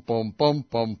boom boom boom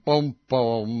boom boom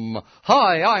boom.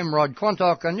 Hi, I'm Rod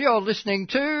Quantock, and you're listening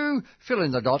to Fill in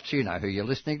the Dots. You know who you're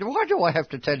listening to. Why do I have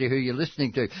to tell you who you're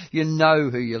listening to? You know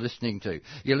who you're listening to.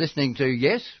 You're listening to,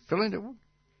 yes, fill in the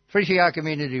 3CR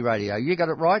Community Radio. You got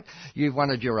it right. You've won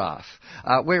a giraffe.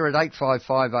 We're at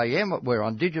 8:55 a.m. We're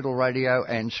on digital radio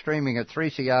and streaming at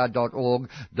 3cr.org.au.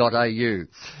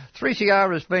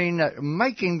 3CR has been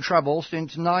making trouble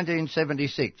since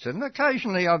 1976, and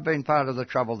occasionally I've been part of the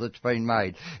trouble that's been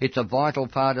made. It's a vital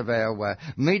part of our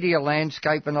media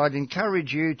landscape, and I'd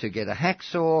encourage you to get a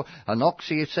hacksaw, an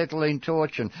oxyacetylene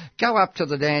torch, and go up to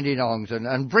the Dandenongs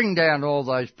and bring down all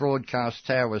those broadcast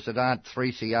towers that aren't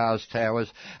 3CR's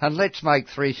towers. And let's make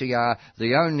 3CR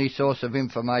the only source of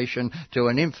information to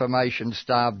an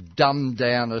information-starved,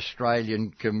 dumbed-down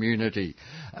Australian community.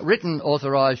 Written,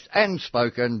 authorised and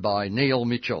spoken by Neil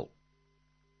Mitchell.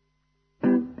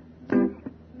 Tune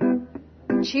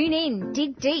in,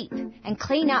 dig deep and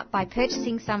clean up by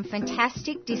purchasing some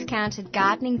fantastic discounted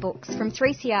gardening books from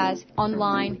 3CR's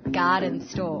online garden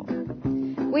store.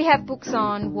 We have books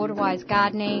on water-wise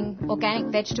gardening,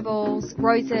 organic vegetables,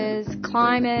 roses,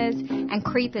 climbers and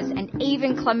creepers and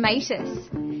even clematis.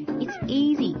 It's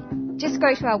easy. Just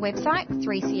go to our website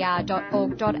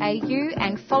 3cr.org.au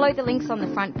and follow the links on the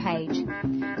front page.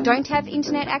 Don't have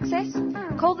internet access?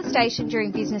 Call the station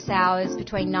during business hours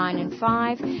between 9 and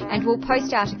 5 and we'll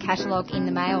post out a catalogue in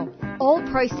the mail. All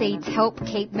proceeds help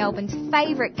keep Melbourne's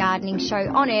favourite gardening show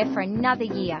on air for another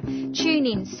year. Tune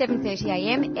in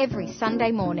 7:30am every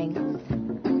Sunday morning.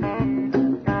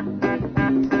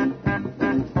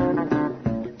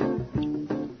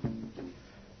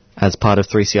 As part of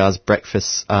 3CR's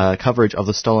breakfast coverage of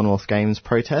the Stolen Wealth Games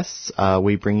protests,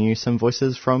 we bring you some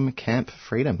voices from Camp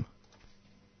Freedom.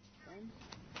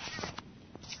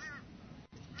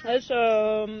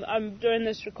 So I'm doing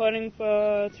this recording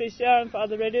for 3CR and for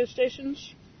other radio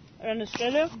stations around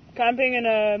Australia. Camping in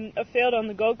a field on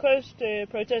the Gold Coast to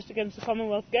protest against the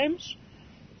Commonwealth Games,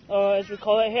 or as we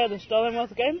call it here, the Stolen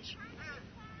Wealth Games.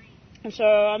 And so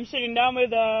I'm sitting down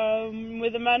with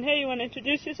a man here. You want to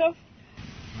introduce yourself?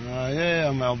 Yeah,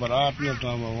 I'm Albert Hartnett.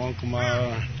 I'm a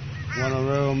Wankamara,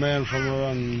 Wanneroo man from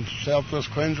around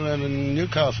southwest Queensland and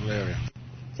Newcastle area.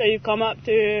 So you've come up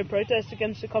to protest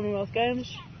against the Commonwealth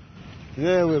Games?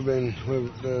 Yeah, there's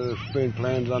been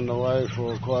plans underway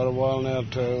for quite a while now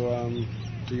to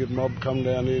get mob come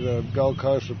down here to Gold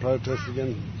Coast to protest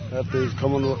again at these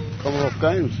Commonwealth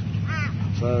Games.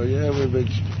 So yeah, we've been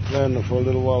planning for a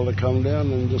little while to come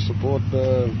down and just support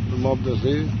the mob that's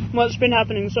here. What's been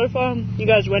happening so far? You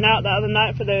guys went out the other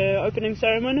night for the opening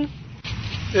ceremony?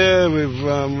 Yeah, we've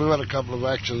had a couple of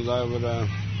actions over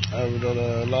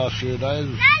the last few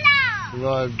days.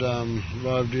 Arrived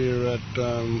here at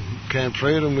Camp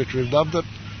Freedom, which we've dubbed it.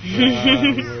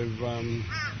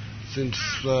 Since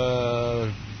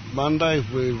Monday,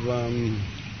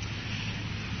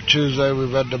 Tuesday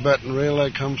we've had the baton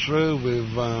relay come through.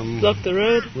 We've blocked the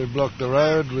road. We've blocked the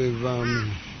road. We've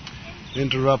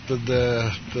interrupted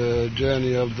the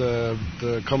journey of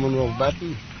the Commonwealth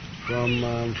baton from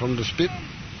the Spit,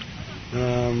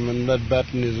 and that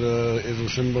baton is a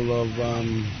symbol of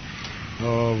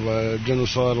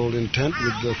genocidal intent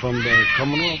from the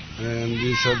Commonwealth, and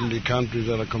these 70 countries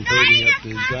that are competing at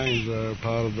these games are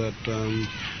part of that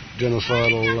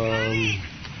genocidal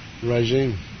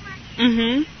regime.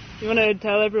 Mhm. You want to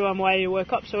tell everyone why you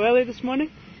woke up so early this morning?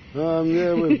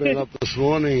 Yeah, we've been up this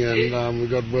morning, and we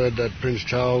got word that Prince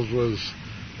Charles was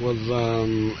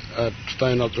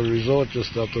staying at the resort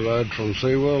just up the road from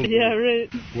SeaWorld. Yeah, right.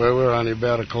 Where we're only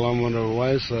about a kilometre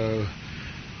away, so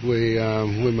we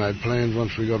made plans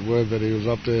once we got word that he was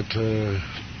up there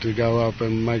to go up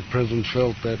and make presence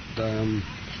felt that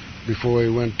before he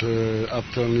went up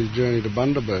on his journey to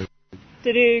Bundaberg.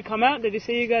 Did he come out? Did he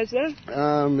see you guys there? He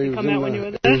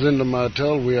was in the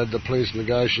motel. We had the police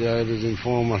negotiators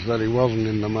inform us that he wasn't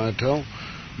in the motel,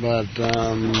 but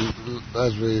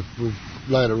as we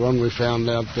later on we found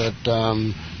out that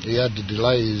he had to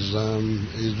delay his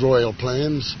royal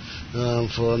plans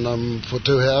for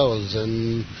 2 hours,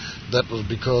 and that was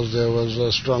because there was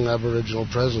a strong Aboriginal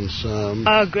presence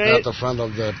at the front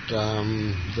of that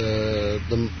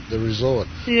the resort.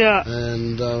 Yeah.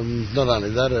 And not only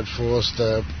that, it forced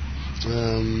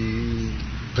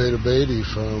Peter Beattie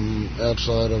from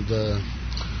outside of the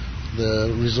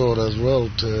resort as well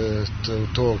to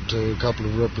talk to a couple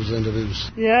of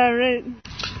representatives. Yeah, right.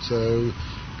 So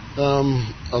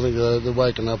I think the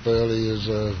waking up early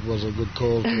was a good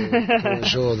call to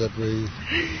ensure that we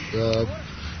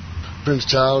Prince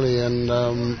Charlie and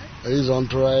his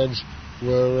entourage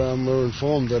were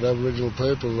informed that Aboriginal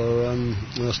people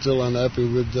are still unhappy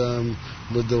with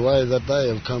the way that they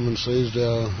have come and seized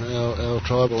our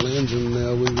tribal lands, and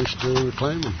now we wish to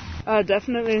reclaim them.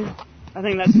 Definitely. I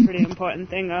think that's a pretty important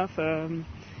thing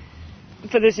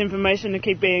for this information to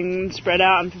keep being spread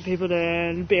out and for people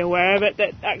to be aware of it,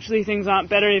 that actually things aren't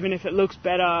better, even if it looks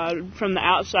better from the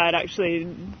outside. Actually,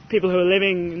 people who are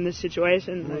living in this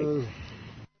situation...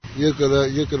 You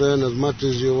could earn as much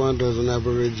as you want as an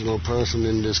Aboriginal person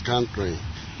in this country.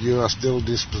 You are still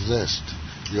dispossessed.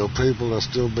 Your people are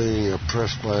still being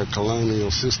oppressed by a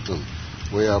colonial system.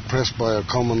 We are oppressed by a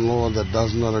common law that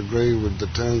does not agree with the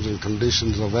terms and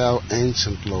conditions of our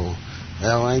ancient law.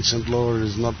 Our ancient law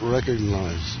is not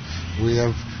recognised. We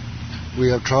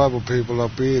have tribal people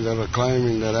up here that are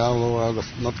claiming that our law,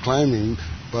 not claiming,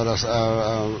 but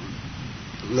are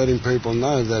letting people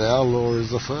know that our law is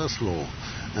the first law.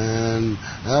 And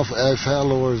if our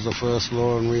law is the first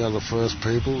law and we are the first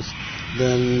peoples,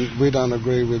 then we don't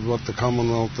agree with what the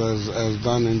Commonwealth has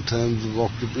done in terms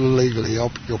of illegally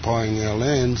occupying our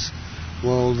lands.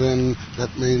 Well, then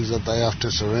that means that they have to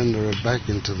surrender it back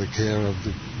into the care of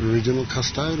the original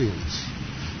custodians.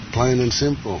 Plain and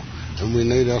simple. And we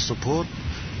need our support.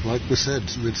 like we said,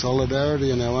 with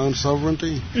solidarity and our own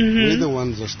sovereignty, we're the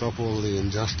ones that stop all the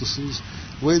injustices.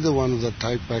 We're the ones that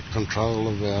take back control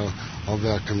of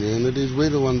our communities. We're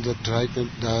the ones that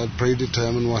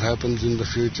predetermine what happens in the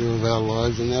future of our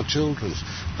lives and our children's.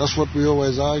 That's what we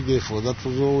always argue for. That's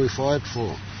what we fight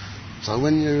for. So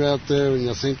when you're out there and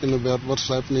you're thinking about what's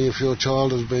happening if your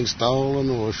child has been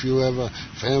stolen, or if you have a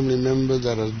family member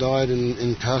that has died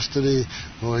in custody,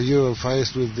 or you are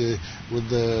faced with the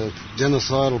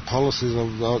genocidal policies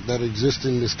that exist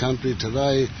in this country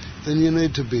today, then you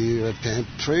need to be at Camp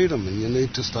Freedom, and you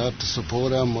need to start to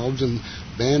support our mobs and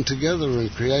band together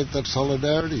and create that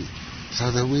solidarity,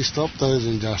 so that we stop those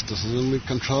injustices and we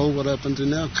control what happens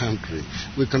in our country.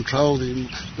 We control the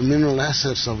mineral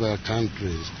assets of our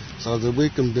countries, so that we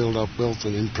can build up wealth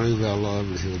and improve our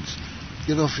livelihoods.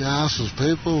 Get off your asses,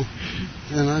 people.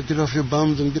 Get off your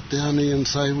bums and get down here and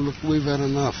say, well, look, we've had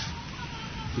enough.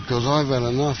 Because I've had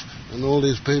enough, and all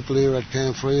these people here at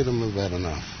Camp Freedom have had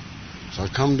enough. So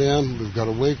come down, we've got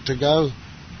a week to go.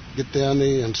 Get down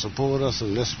here and support us,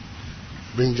 and let's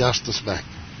bring justice back.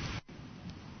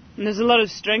 And there's a lot of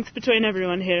strength between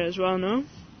everyone here as well, no?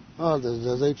 Oh,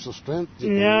 there's heaps of strength. You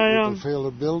can feel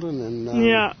it building, and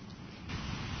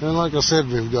and like I said,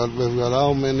 we've got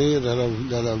old men here that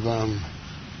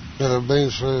have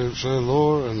been through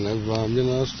law, and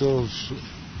they've still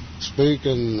speak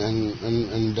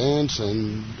and dance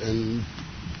and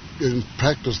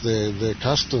practice their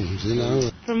customs,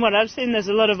 From what I've seen, there's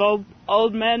a lot of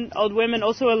old men, old women,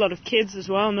 also a lot of kids as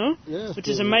well, no? Yes. Which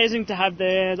is amazing to have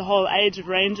the whole age of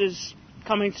rangers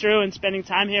coming through and spending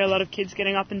time here. A lot of kids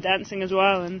getting up and dancing as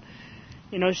well, and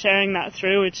sharing that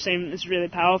through, which is really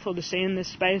powerful to see in this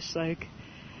space. Yeah,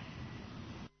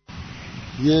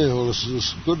 well,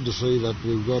 it's good to see that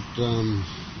we've got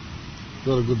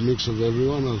a good mix of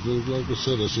everyone. I think, like I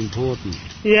said, it's important.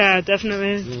 Yeah,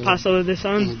 definitely. Pass all of this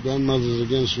on. Grandmothers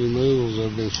Against Removals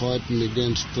have been fighting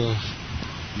against the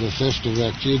theft of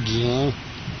our kids,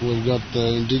 We've got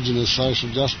the Indigenous Social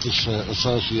Justice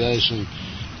Association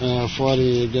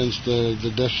fighting against the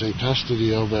death in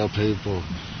custody of our people.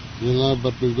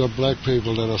 But we've got black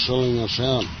people that are selling us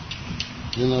out.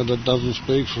 That doesn't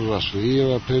speak for us. We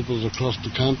hear our peoples across the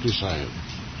country say it.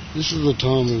 This is the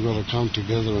time we've got to come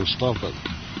together and stop it.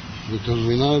 Because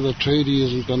we know the treaty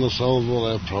isn't going to solve all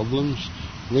our problems.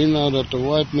 We know that the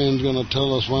white man's going to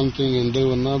tell us one thing and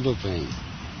do another thing.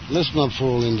 Let's not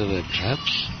fall into their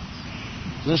traps.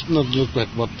 Let's not look at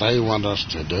what they want us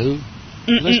to do.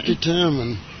 Let's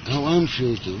determine our own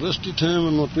future. Let's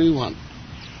determine what we want.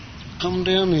 Come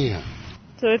down here.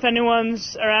 So if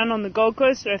anyone's around on the Gold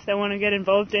Coast, or if they want to get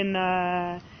involved in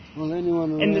the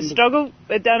struggle,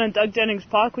 we're down in Doug Jennings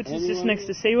Park, which is just next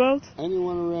to SeaWorld.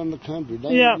 Anyone around the country,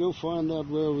 you'll find out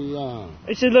where we are.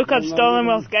 You should look up Stolen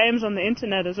Wealth Games on the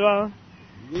internet as well.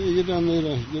 Yeah, you don't need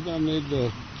anything.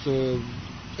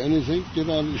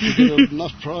 If you get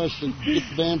enough price to get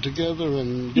the band together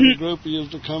and get a group of you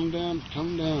to come down.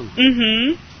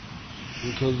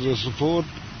 Because the support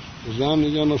is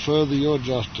only going to further your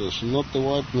justice, not the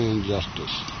white man's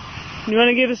justice. You want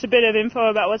to give us a bit of info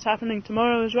about what's happening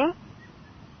tomorrow as well?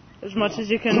 As much as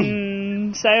you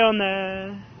can say on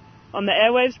the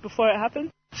airwaves before it happens?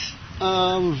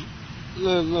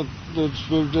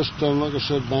 We've just, like I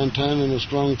said, maintaining a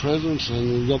strong presence, and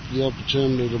we've got the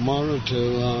opportunity tomorrow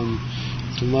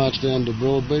to march down to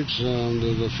Broadbeach.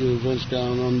 There's a few events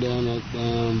going on down at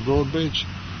Broadbeach.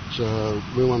 So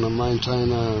we want to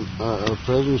maintain a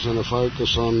presence and a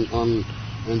focus on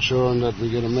ensuring that we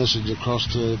get a message across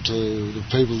to the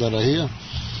people that are here,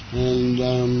 and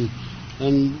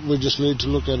we just need to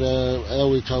look at how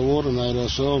we coordinate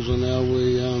ourselves and how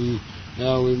we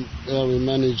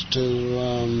manage to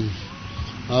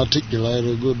articulate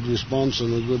a good response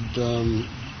and a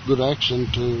good action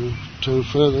to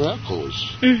further our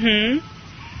cause.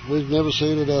 We've never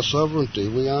ceded our sovereignty.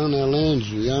 We own our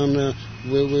lands. We own the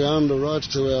rights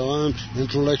to our own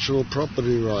intellectual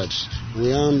property rights.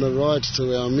 We own the rights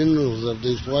to our minerals that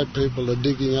these white people are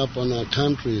digging up on our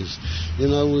countries. We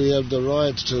have the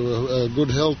rights to a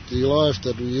good, healthy life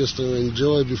that we used to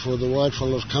enjoy before the white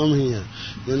fellas come here.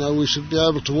 We should be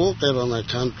able to walk out on our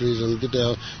countries and get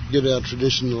our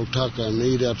traditional tucker and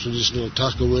eat our traditional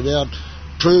tucker without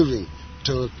proving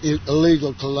to an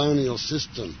illegal colonial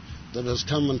system that has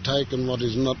come and taken what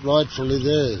is not rightfully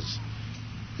theirs.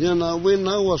 We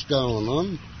know what's going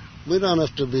on. We don't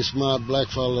have to be smart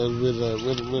blackfellas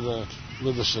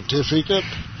with a certificate.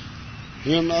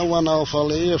 One old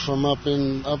fella here from up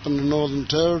in the Northern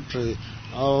Territory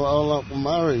Old Uncle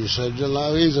Murray said, you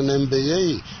know, he's an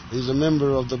MBE. He's a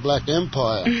member of the Black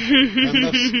Empire. And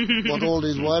that's what all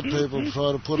these white people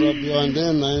try to put up behind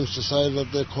their names to say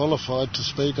that they're qualified to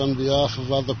speak on behalf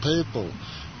of other people.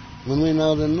 When we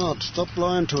know they're not. Stop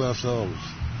lying to ourselves.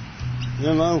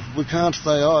 You know, we can't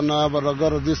say, oh, no, but I've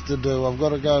got this to do. I've got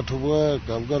to go to work.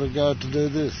 I've got to go to do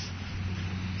this.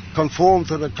 Conform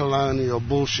to the colonial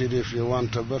bullshit if you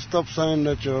want to, but stop saying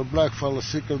that you're a black fella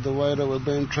sick of the way that we're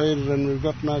being treated and we've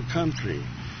got no country.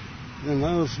 You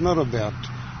know, it's not about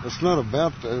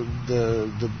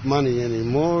the money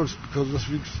anymore. It's because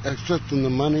it's accepting the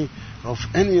money of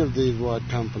any of these white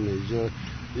companies.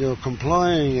 You're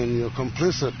complying and you're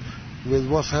complicit with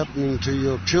what's happening to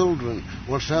your children,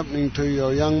 what's happening to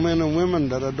your young men and women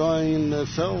that are dying in their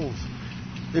cells.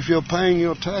 If you're paying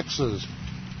your taxes,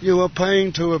 you are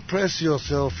paying to oppress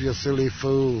yourself, you silly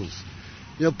fools.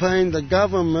 You're paying the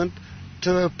government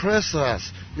to oppress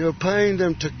us. You're paying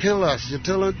them to kill us. You're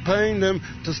paying them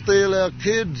to steal our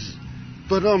kids.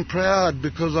 But I'm proud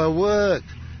because I work.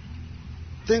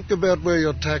 Think about where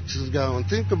your taxes go and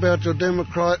think about your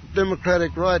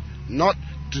democratic right not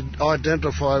to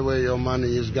identify where your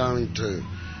money is going to.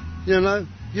 You know,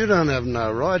 you don't have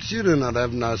no rights. You do not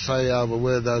have no say over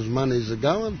where those monies are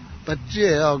going. But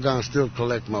yeah, I'll go and still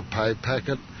collect my pay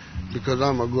packet because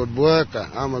I'm a good worker.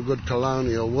 I'm a good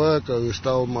colonial worker who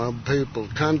stole my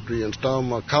people's country and stole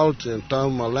my culture and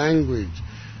stole my language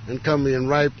and come here and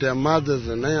raped our mothers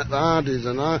and aunties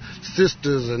and our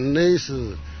sisters and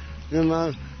nieces. You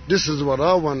know, this is what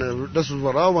I want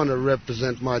to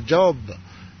represent, my job.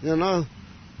 You know,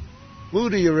 who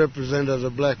do you represent as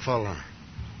a black fella?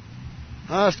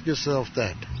 Ask yourself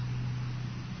that.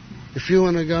 If you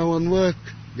want to go and work,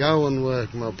 go and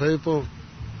work, my people.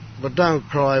 But don't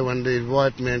cry when these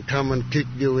white men come and kick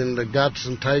you in the guts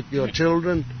and take your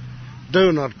children.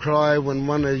 Do not cry when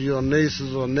one of your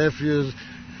nieces or nephews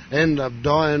end up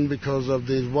dying because of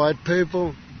these white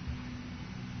people.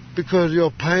 Because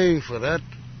you're paying for that.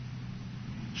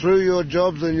 Through your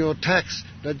jobs and your tax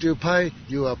that you pay,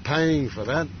 you are paying for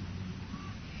that.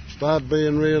 Start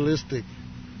being realistic.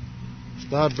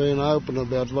 Start being open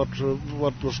about what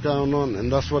was going on.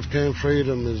 And that's what Camp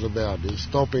Freedom is about, is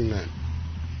stopping that.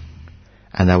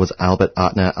 And that was Albert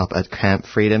Artner up at Camp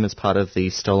Freedom as part of the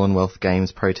Stolen Wealth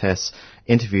Games protests,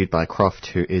 interviewed by Croft,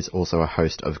 who is also a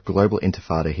host of Global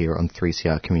Intifada here on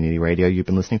 3CR Community Radio. You've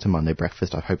been listening to Monday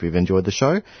Breakfast. I hope you've enjoyed the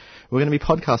show. We're going to be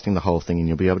podcasting the whole thing, and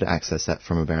you'll be able to access that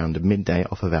from around midday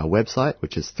off of our website,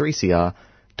 which is 3cr.org.au.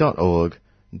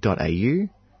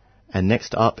 And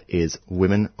next up is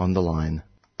Women on the Line.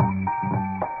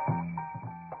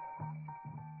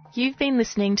 You've been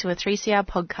listening to a 3CR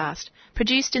podcast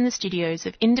produced in the studios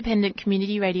of independent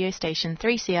community radio station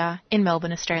 3CR in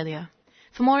Melbourne, Australia.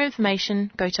 For more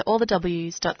information, go to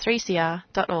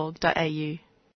allthews.3cr.org.au.